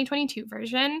in the 2022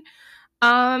 version.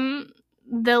 The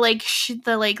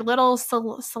little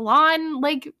salon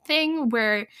like thing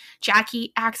where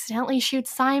Jackie accidentally shoots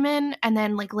Simon and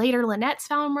then like later Lynette's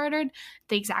found murdered.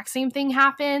 The exact same thing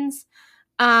happens.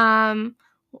 And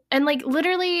like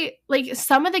literally like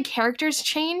some of the characters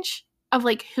change of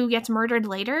like who gets murdered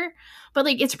later, but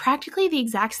like it's practically the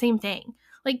exact same thing.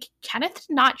 Like Kenneth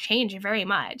did not change very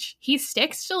much. He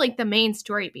sticks to like the main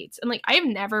story beats. And like I've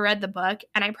never read the book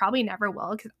and I probably never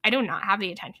will because I do not have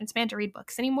the attention span to read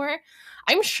books anymore.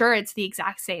 I'm sure it's the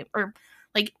exact same or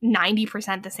like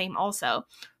 90% the same also.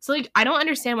 So like I don't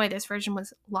understand why this version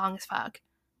was long as fuck.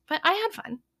 But I had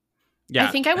fun. Yeah.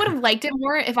 I think I would have liked it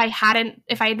more if I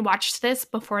had watched this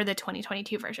before the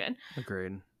 2022 version.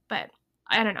 Agreed. But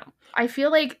I don't know. I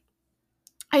feel like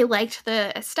I liked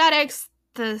the aesthetics,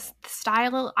 the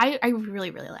style. I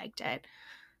really, really liked it.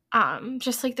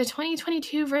 Just like the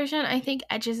 2022 version, I think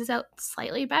edges out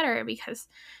slightly better because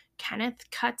Kenneth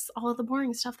cuts all of the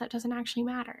boring stuff that doesn't actually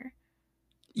matter.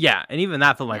 Yeah, and even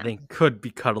that film, I think, could be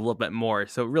cut a little bit more.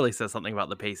 So it really says something about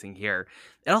the pacing here.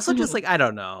 And also just like, I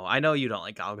don't know. I know you don't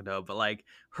like Gal Gadot, but like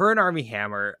her and Armie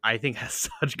Hammer, I think has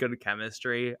such good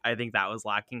chemistry. I think that was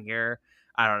lacking here.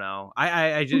 I don't know.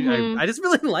 I just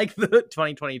really like the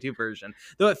 2022 version,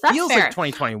 though it feels like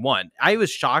 2021. I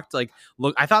was shocked. Like,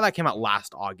 look, I thought that came out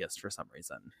last August for some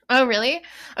reason. Oh, really?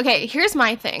 Okay, here's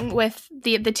my thing with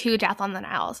the two Death on the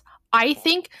Niles. I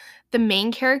think the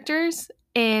main characters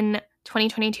in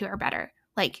 2022 are better,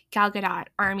 like Gal Gadot,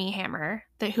 Armie Hammer,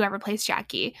 whoever plays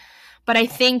Jackie. But I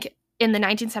think in the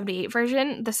 1978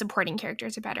 version, the supporting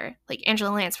characters are better, like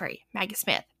Angela Lansbury, Maggie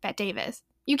Smith, Bette Davis.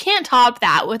 You can't top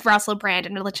that with Russell Brand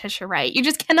and Letitia Wright. You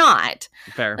just cannot.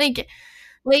 Fair. Like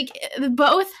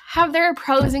both have their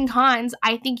pros and cons.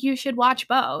 I think you should watch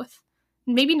both.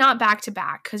 Maybe not back to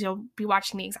back because you'll be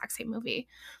watching the exact same movie.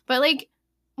 But like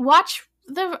watch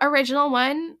the original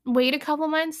one, wait a couple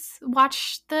months,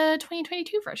 watch the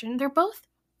 2022 version. They're both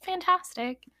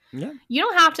fantastic. Yeah. You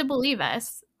don't have to believe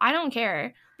us. I don't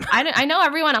care. I know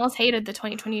everyone else hated the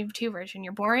 2022 version.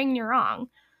 You're boring, you're wrong.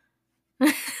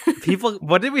 People,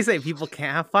 what did we say? People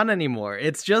can't have fun anymore.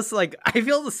 It's just like, I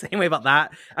feel the same way about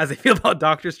that as I feel about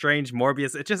Doctor Strange,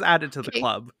 Morbius. It just added to the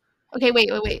club. Okay,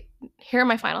 wait. Here are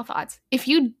my final thoughts. If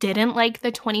you didn't like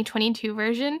the 2022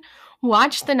 version,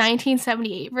 watch the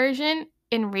 1978 version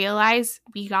and realize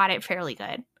we got it fairly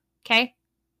good. Okay?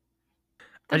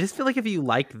 I just feel like if you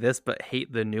like this but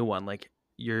hate the new one, like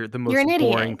you're the most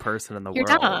boring person in the world.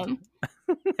 You're dumb.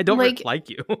 I don't like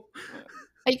you.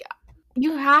 Like,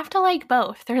 you have to like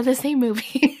both. They're the same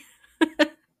movie.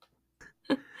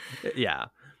 Yeah.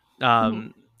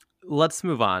 Let's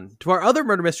move on to our other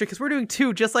murder mystery because we're doing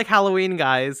two just like Halloween,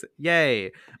 guys.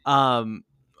 Yay.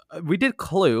 We did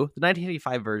Clue, the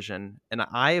 1985 version, and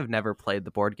I have never played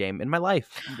the board game in my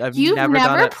life. You've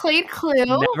never played Clue?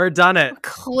 Never done it.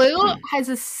 Clue is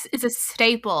a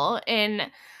staple in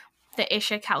the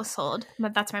Ishik household.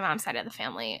 But that's my mom's side of the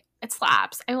family. It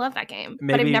slaps. I love that game.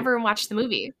 But I've never watched the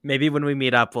movie. Maybe when we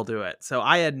meet up, we'll do it. So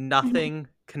I had nothing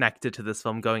connected to this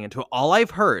film going into it. All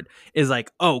I've heard is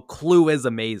like, oh, Clue is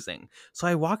amazing. So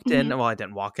I walked in. Well, I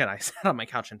didn't walk in. I sat on my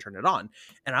couch and turned it on.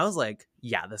 And I was like,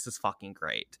 yeah, this is fucking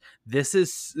great. This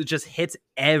is just hits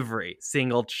every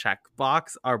single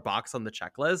checkbox or box on the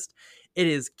checklist. It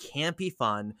is campy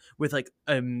fun with like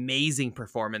amazing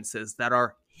performances that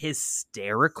are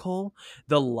hysterical.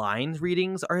 The line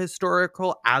readings are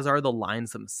historical, as are the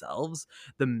lines themselves.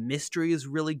 The mystery is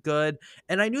really good.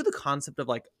 And I knew the concept of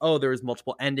like, oh, there was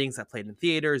multiple endings that played in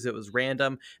theaters. It was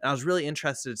random. And I was really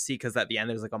interested to see, because at the end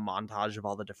there's like a montage of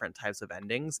all the different types of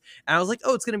endings. And I was like,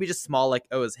 oh, it's going to be just small, like,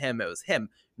 oh, it was him, it was him.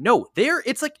 No,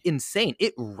 it's like insane.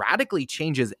 It radically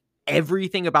changes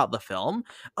everything about the film.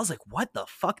 I was like, what the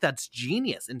fuck? That's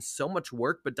genius, and so much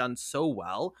work, but done so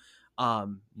well.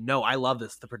 No, I love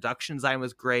this. The production design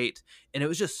was great, and it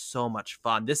was just so much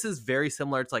fun. This is very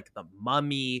similar to like The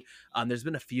Mummy. There's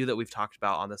been a few that we've talked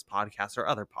about on this podcast or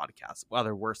other podcasts,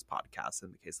 other worse podcasts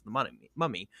in the case of The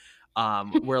Mummy.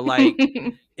 Where like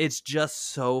it's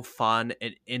just so fun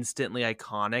and instantly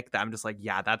iconic that I'm just like,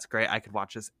 yeah, that's great. I could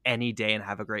watch this any day and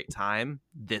have a great time.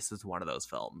 This is one of those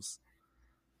films.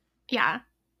 Yeah,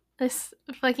 this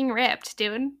fucking ripped,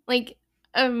 dude. Like,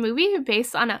 a movie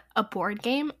based on a board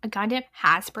game, a goddamn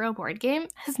Hasbro board game,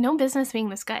 has no business being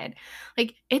this good.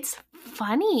 Like, it's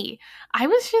funny. I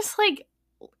was just like,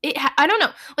 I don't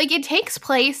know. Like, it takes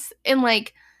place in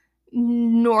like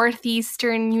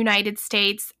northeastern United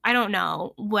States. I don't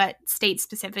know what state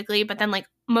specifically, but then like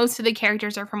most of the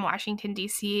characters are from Washington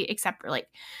D.C. except for like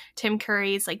Tim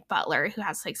Curry's like butler, who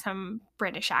has like some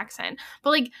British accent. But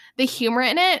like the humor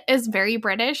in it is very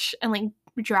British and like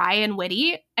dry and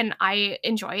witty, and I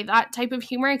enjoy that type of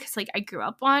humor because like I grew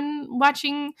up on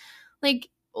watching like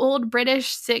old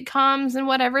British sitcoms and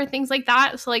whatever, things like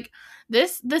that. So like the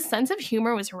sense of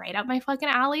humor was right up my fucking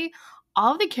alley.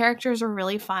 All of the characters are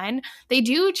really fun. They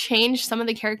do change some of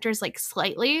the characters like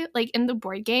slightly. Like in the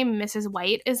board game, Mrs.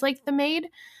 White is like the maid.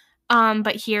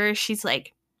 But here she's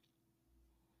like,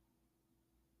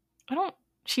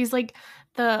 she's like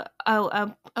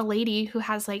a lady who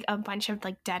has like a bunch of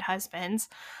like dead husbands.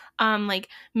 Like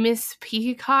Mrs.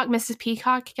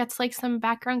 Peacock gets like some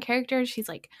background characters. She's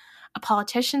like a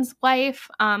politician's wife.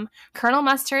 Colonel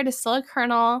Mustard is still a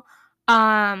colonel.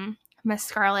 Miss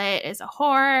Scarlet is a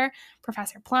whore.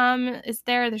 Professor Plum is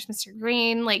there. There's Mr.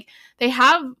 Green. Like, they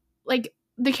have, like,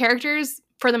 the characters,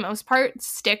 for the most part,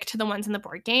 stick to the ones in the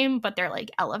board game, but they're,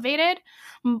 like, elevated.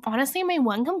 Honestly, my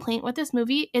one complaint with this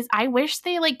movie is I wish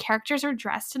characters are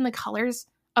dressed in the colors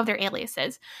of their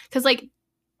aliases. Because, like,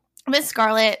 Miss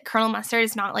Scarlet, Colonel Mustard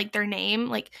is not like their name.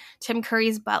 Like, Tim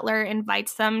Curry's butler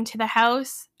invites them to the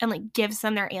house and like gives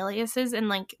them their aliases and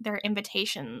like their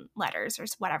invitation letters or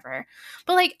whatever.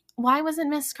 But like, why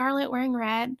wasn't Miss Scarlet wearing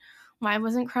red? Why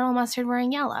wasn't Colonel Mustard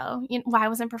wearing yellow? Why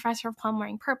wasn't Professor Plum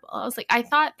wearing purple? I was like, I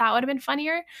thought that would have been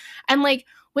funnier. And like,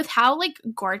 with how like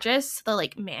gorgeous the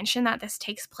like mansion that this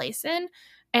takes place in,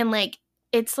 and like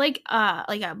it's like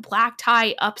a black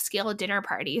tie upscale dinner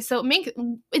party. So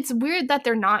it's weird that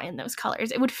they're not in those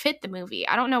colors. It would fit the movie.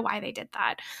 I don't know why they did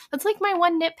that. That's like my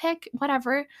one nitpick.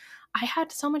 Whatever. I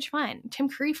had so much fun. Tim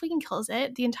Curry fucking kills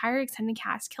it. The entire extended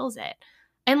cast kills it.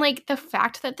 And like the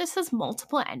fact that this has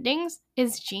multiple endings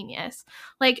is genius.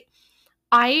 Like,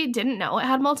 I didn't know it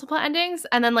had multiple endings.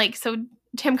 And then like, so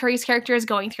Tim Curry's character is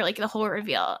going through like the whole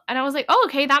reveal. And I was like, oh,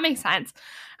 okay, that makes sense.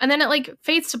 And then it like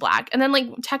fades to black. And then like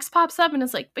text pops up and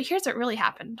it's like, but here's what really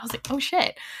happened. I was like, oh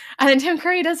shit. And then Tim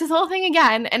Curry does this whole thing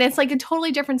again. And it's like a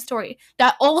totally different story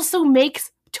that also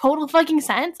makes total fucking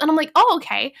sense. And I'm like, oh,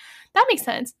 okay, that makes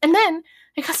sense. And then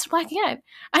it goes to black again.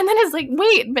 And then it's like,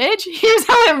 wait, bitch, here's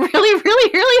how it really,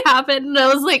 really, really happened. And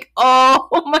I was like, oh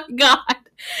my God.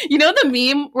 You know the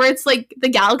meme where it's like the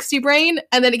galaxy brain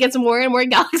and then it gets more and more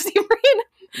galaxy brain?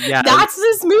 Yeah. That's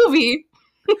this movie.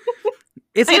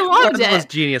 It's like one of the most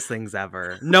genius things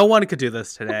ever. No one could do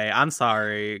this today. I'm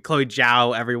sorry. Chloe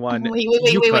Zhao, everyone.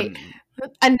 Wait.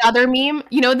 Another meme,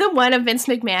 you know the one of Vince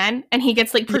McMahon and he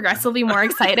gets like progressively more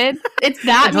excited? It's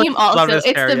that meme also. It's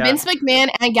the Vince McMahon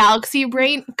and Galaxy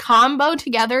Brain combo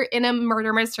together in a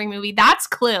murder mystery movie. That's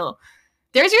Clue.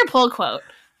 There's your pull quote.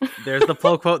 There's the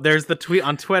pull quote. There's the tweet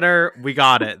on Twitter. We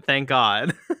got it. Thank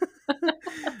God.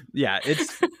 Yeah,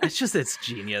 it's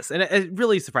genius. And it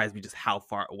really surprised me just how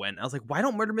far it went. I was like, why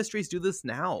don't murder mysteries do this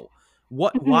now?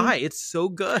 Why? It's so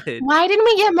good. Why didn't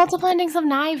we get multiple endings of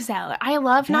Knives Out? I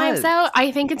love Knives Out.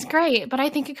 I think it's great, but I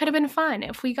think it could have been fun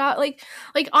if we got like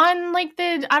on like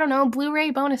the, I don't know,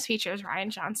 Blu-ray bonus features. Rian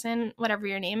Johnson, whatever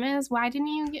your name is, why didn't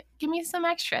you give me some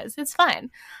extras? It's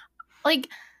fun. Like,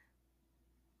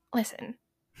 listen,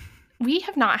 we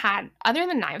have not had, other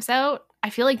than Knives Out, I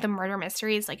feel like the murder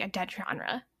mystery is like a dead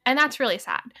genre. And that's really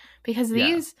sad because Yeah.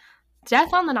 these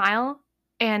Death on the Nile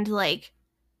and like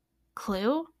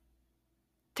Clue,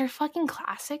 they're fucking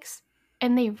classics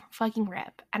and they fucking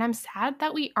rip. And I'm sad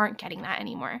that we aren't getting that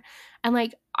anymore. And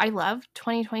like, I love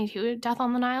 2022 Death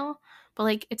on the Nile, but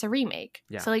like, it's a remake.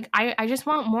 Yeah. So like, I just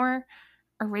want more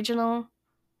original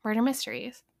murder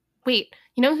mysteries. Wait,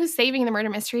 you know who's saving the murder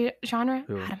mystery genre?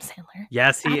 Who? Adam Sandler.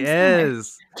 Yes, he Adam Sandler.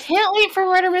 is. Can't wait for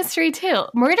Murder Mystery 2.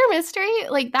 Murder Mystery,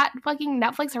 like that fucking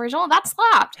Netflix original, that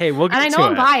slapped. Hey, we'll get And I to know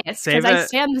it. I'm biased Save because I it.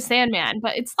 stand the Sandman,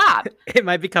 but it slapped. It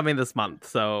might be coming this month,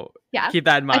 so Yeah. keep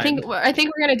that in mind. I think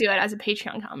we're gonna do it as a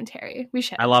Patreon commentary. We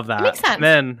should. I love that. It makes sense.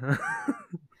 Then,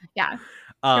 Yeah.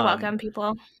 You're welcome,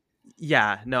 people.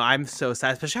 Yeah, no, I'm so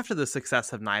sad, especially after the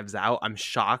success of Knives Out. I'm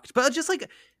shocked, but just like,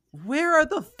 where are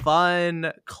the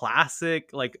fun,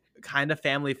 classic, like kind of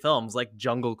family films? Like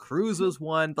Jungle Cruise was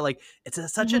one, but like it's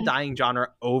such a dying genre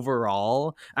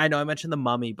overall. I know I mentioned The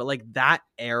Mummy, but like that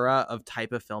era of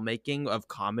type of filmmaking of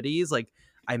comedies, like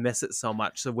I miss it so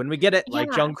much. So when we get it, like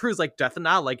Yeah. Jungle Cruise, like Death and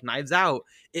Now, like Knives Out,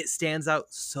 it stands out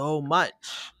so much.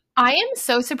 I am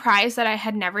so surprised that I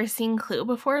had never seen Clue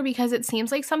before because it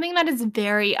seems like something that is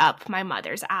very up my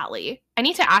mother's alley. I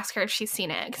need to ask her if she's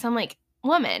seen it because I'm like,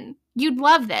 woman, you'd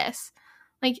love this.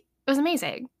 Like, it was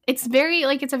amazing. It's very,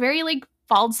 like, it's a very, like,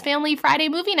 Bald's Family Friday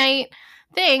movie night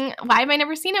thing. Why have I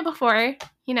never seen it before?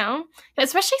 You know?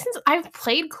 Especially since I've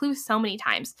played Clue so many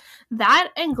times. That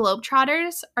and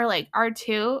Globetrotters are, like, our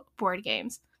two board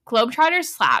games. Globetrotters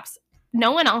slaps.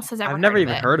 No one else has ever I've never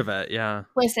even it. heard of it. Yeah.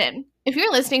 Listen, if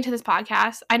you're listening to this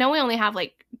podcast, I know we only have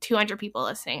like 200 people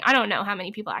listening. I don't know how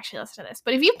many people actually listen to this,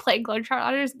 but if you played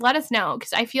Globetrotters, let us know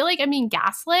because I feel like I'm being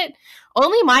gaslit.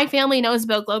 Only my family knows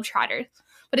about Globetrotters,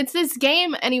 but it's this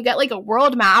game and you get like a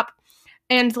world map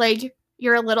and like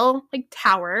you're a little like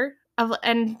tower of,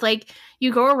 and like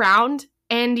you go around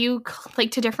and you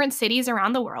like to different cities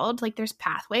around the world. Like there's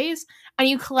pathways and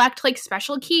you collect like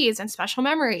special keys and special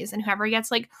memories, and whoever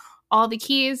gets like all the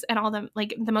keys and all the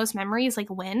like the most memories like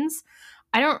wins.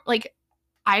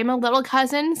 I'm a little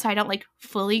cousin, so I don't like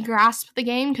fully grasp the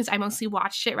game because I mostly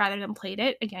watched it rather than played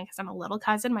it. Again, because I'm a little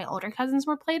cousin. My older cousins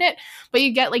more played it. But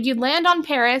you get like you'd land on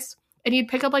Paris and you'd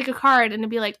pick up like a card and it'd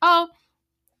be like, oh,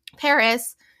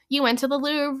 Paris, you went to the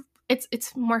Louvre.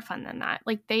 It's more fun than that.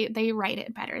 Like they write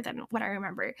it better than what I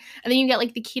remember. And then you get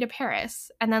like the key to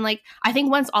Paris. And then like I think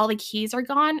once all the keys are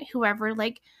gone, whoever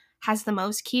like has the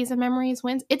most keys and memories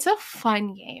wins. It's a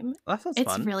fun game. That sounds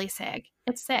It's fun. really sick.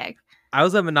 It's sick. I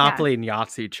was a Monopoly and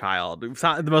Yahtzee child. It's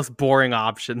not the most boring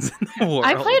options in the world.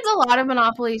 I played a lot of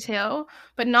Monopoly too,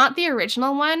 but not the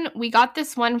original one. We got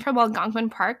this one from Algonquin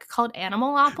Park called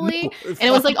Animalopoly, and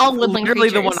it was like all woodland literally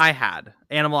creatures. the one I had.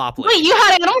 Animalopoly. Wait, you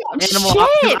had Animal?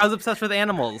 Shit! I was obsessed with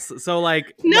animals. So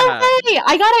like, No yeah. way!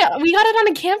 We got it on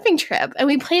a camping trip, and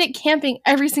we played it camping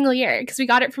every single year because we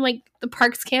got it from like the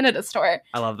Parks Canada store.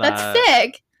 I love that. That's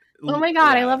sick. Oh my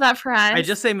god, I love that for us. I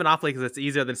just say Monopoly because it's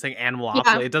easier than saying Animalopoly.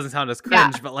 Yeah. It doesn't sound as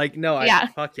cringe, but like, no,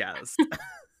 fuck yes.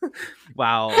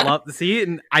 Wow. See,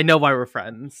 and I know why we're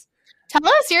friends. Tell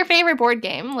us your favorite board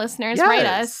game, listeners. Yes. Write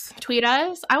us, tweet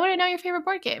us. I want to know your favorite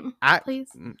board game, please.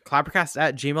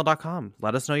 Clappercast@gmail.com.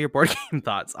 Let us know your board game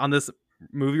thoughts on this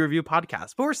movie review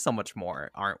podcast. But we're so much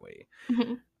more, aren't we?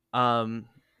 Mm-hmm.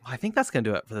 I think that's gonna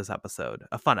do it for this episode.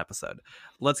 A fun episode.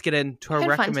 Let's get into our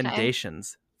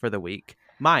recommendations for the week.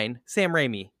 Mine, Sam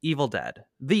Raimi, Evil Dead.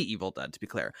 The Evil Dead, to be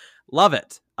clear. Love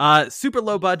it. Super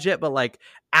low budget, but like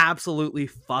absolutely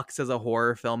fucks as a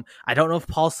horror film. I don't know if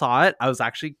Paul saw it. I was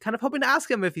actually kind of hoping to ask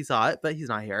him if he saw it, but he's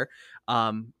not here.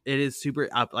 It is super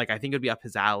up. Like I think it'd be up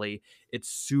his alley. It's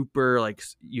super like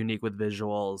unique with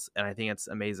visuals, and I think it's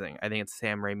amazing. I think it's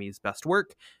Sam Raimi's best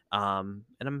work. And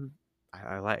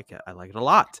I like it. I like it a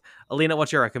lot. Alina,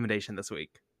 what's your recommendation this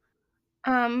week?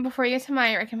 Before you get to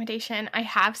my recommendation, I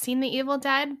have seen The Evil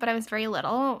Dead, but I was very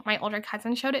little. My older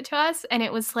cousin showed it to us, and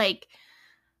it was like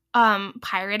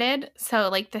pirated, so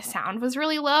like the sound was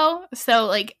really low. So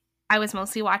like I was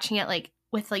mostly watching it like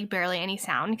with like barely any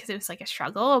sound because it was like a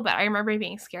struggle. But I remember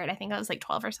being scared. I think I was like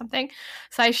 12 or something.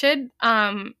 So I should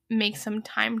make some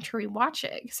time to rewatch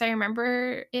it because I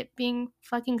remember it being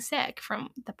fucking sick from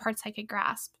the parts I could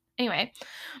grasp. Anyway,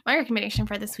 my recommendation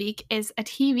for this week is a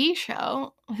TV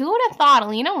show. Who would have thought,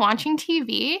 Alina, watching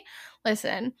TV?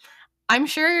 Listen, I'm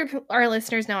sure our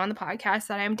listeners know on the podcast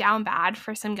that I'm down bad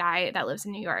for some guy that lives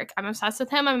in New York. I'm obsessed with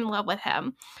him. I'm in love with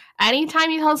him. Anytime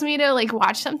he tells me to like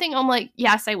watch something, I'm like,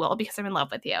 yes, I will because I'm in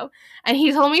love with you. And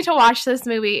he told me to watch this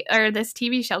movie or this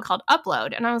TV show called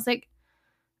Upload. And I was like,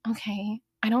 okay,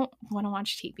 I don't want to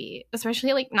watch TV,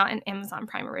 especially like not an Amazon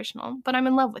Prime original, but I'm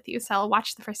in love with you. So I'll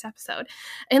watch the first episode.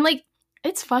 And like,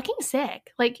 it's fucking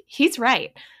sick. Like he's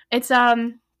right. It's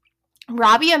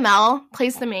Robbie Amell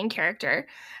plays the main character,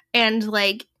 and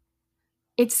like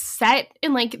it's set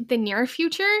in like the near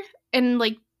future, and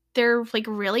like they're like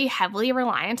really heavily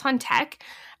reliant on tech.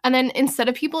 And then instead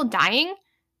of people dying,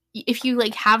 if you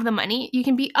like have the money, you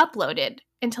can be uploaded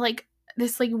into like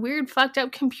this like weird fucked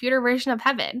up computer version of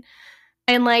heaven.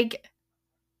 And like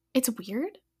it's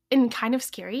weird and kind of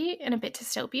scary and a bit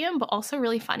dystopian, but also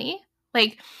really funny.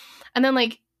 Like, and then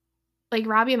like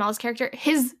Robbie Amell's character,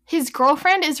 his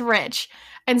girlfriend is rich,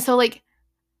 and so like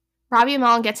Robbie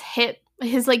Amell gets hit.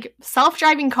 His like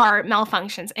self-driving car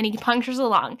malfunctions, and he punctures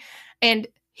along, and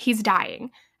he's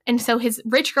dying. And so his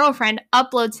rich girlfriend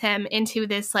uploads him into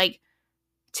this like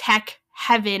tech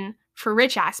heaven for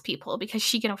rich ass people because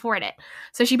she can afford it.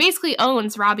 So she basically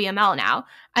owns Robbie Amell now.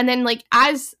 And then like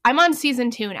as I'm on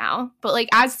season 2 now, but like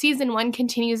as season 1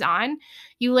 continues on,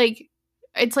 you like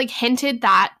it's like hinted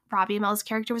that Robbie Amell's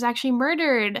character was actually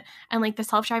murdered, and like the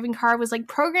self-driving car was like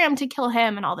programmed to kill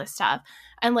him and all this stuff.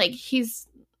 And like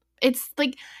it's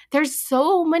like there's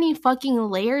so many fucking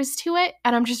layers to it,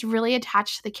 and I'm just really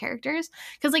attached to the characters.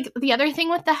 Because like the other thing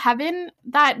with the heaven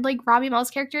that like Robbie Amell's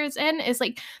character is in is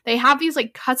like they have these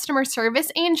like customer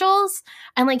service angels,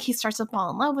 and like he starts to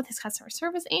fall in love with his customer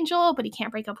service angel, but he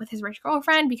can't break up with his rich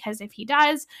girlfriend because if he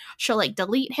does, she'll like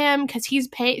delete him because she's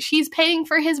paying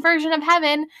for his version of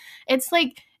heaven. It's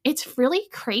like it's really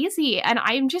crazy, and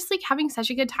I'm just like having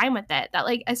such a good time with it that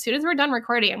like as soon as we're done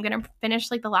recording, I'm gonna finish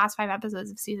like the last 5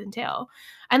 episodes of season 2.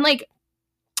 And like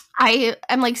I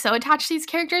am like so attached to these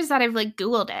characters that I've like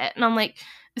Googled it, and I'm like,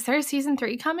 is there a season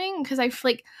 3 coming? Because I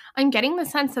feel like I'm getting the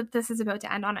sense that this is about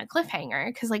to end on a cliffhanger,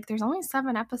 because like there's only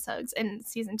 7 episodes in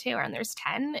season 2 and there's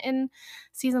 10 in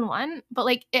season 1, but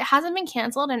like it hasn't been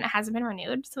canceled and it hasn't been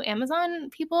renewed. So Amazon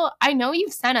people, I know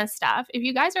you've sent us stuff. If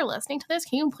you guys are listening to this,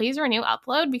 can you please renew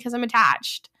upload, because I'm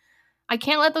attached. I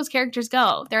can't let those characters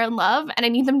go. They're in love and I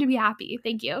need them to be happy.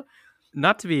 Thank you.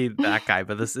 Not to be that guy,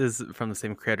 but this is from the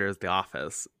same creator as The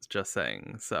Office. Just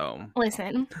saying. So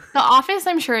listen, The Office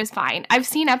I'm sure is fine. I've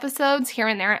seen episodes here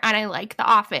and there and I like The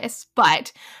Office,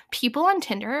 but people on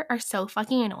Tinder are so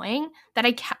fucking annoying that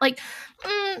I can't like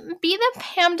be the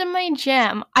Pam to my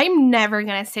Jim. I'm never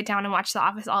gonna sit down and watch The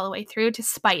Office all the way through to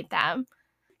spite them,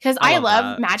 because I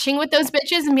love matching with those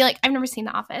bitches and be like, I've never seen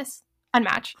The Office.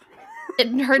 Unmatch. It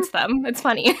hurts them. It's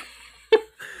funny.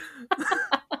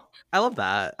 I love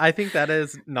that. I think that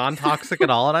is non-toxic at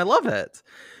all, and I love it.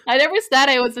 I never said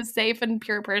I was a safe and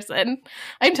pure person.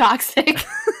 I'm toxic.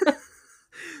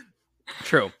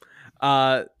 True.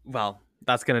 Well,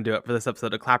 that's going to do it for this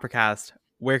episode of Clappercast.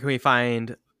 Where can we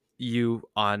find you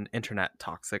on internet,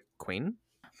 Toxic Queen?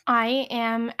 I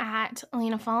am at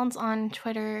Alina Fallons on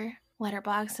Twitter,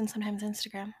 Letterboxd, and sometimes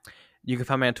Instagram. You can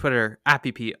find me on Twitter at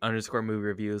 @pp_movie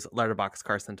reviews, Letterboxd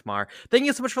Carson Tamar. Thank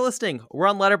you so much for listening. We're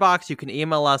on Letterboxd. You can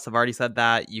email us. I've already said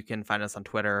that. You can find us on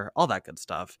Twitter, all that good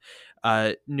stuff.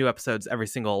 New episodes every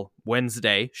single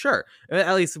Wednesday. Sure.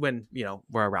 At least when,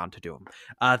 we're around to do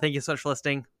them. Thank you so much for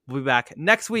listening. We'll be back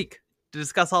next week to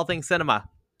discuss all things cinema.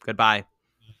 Goodbye.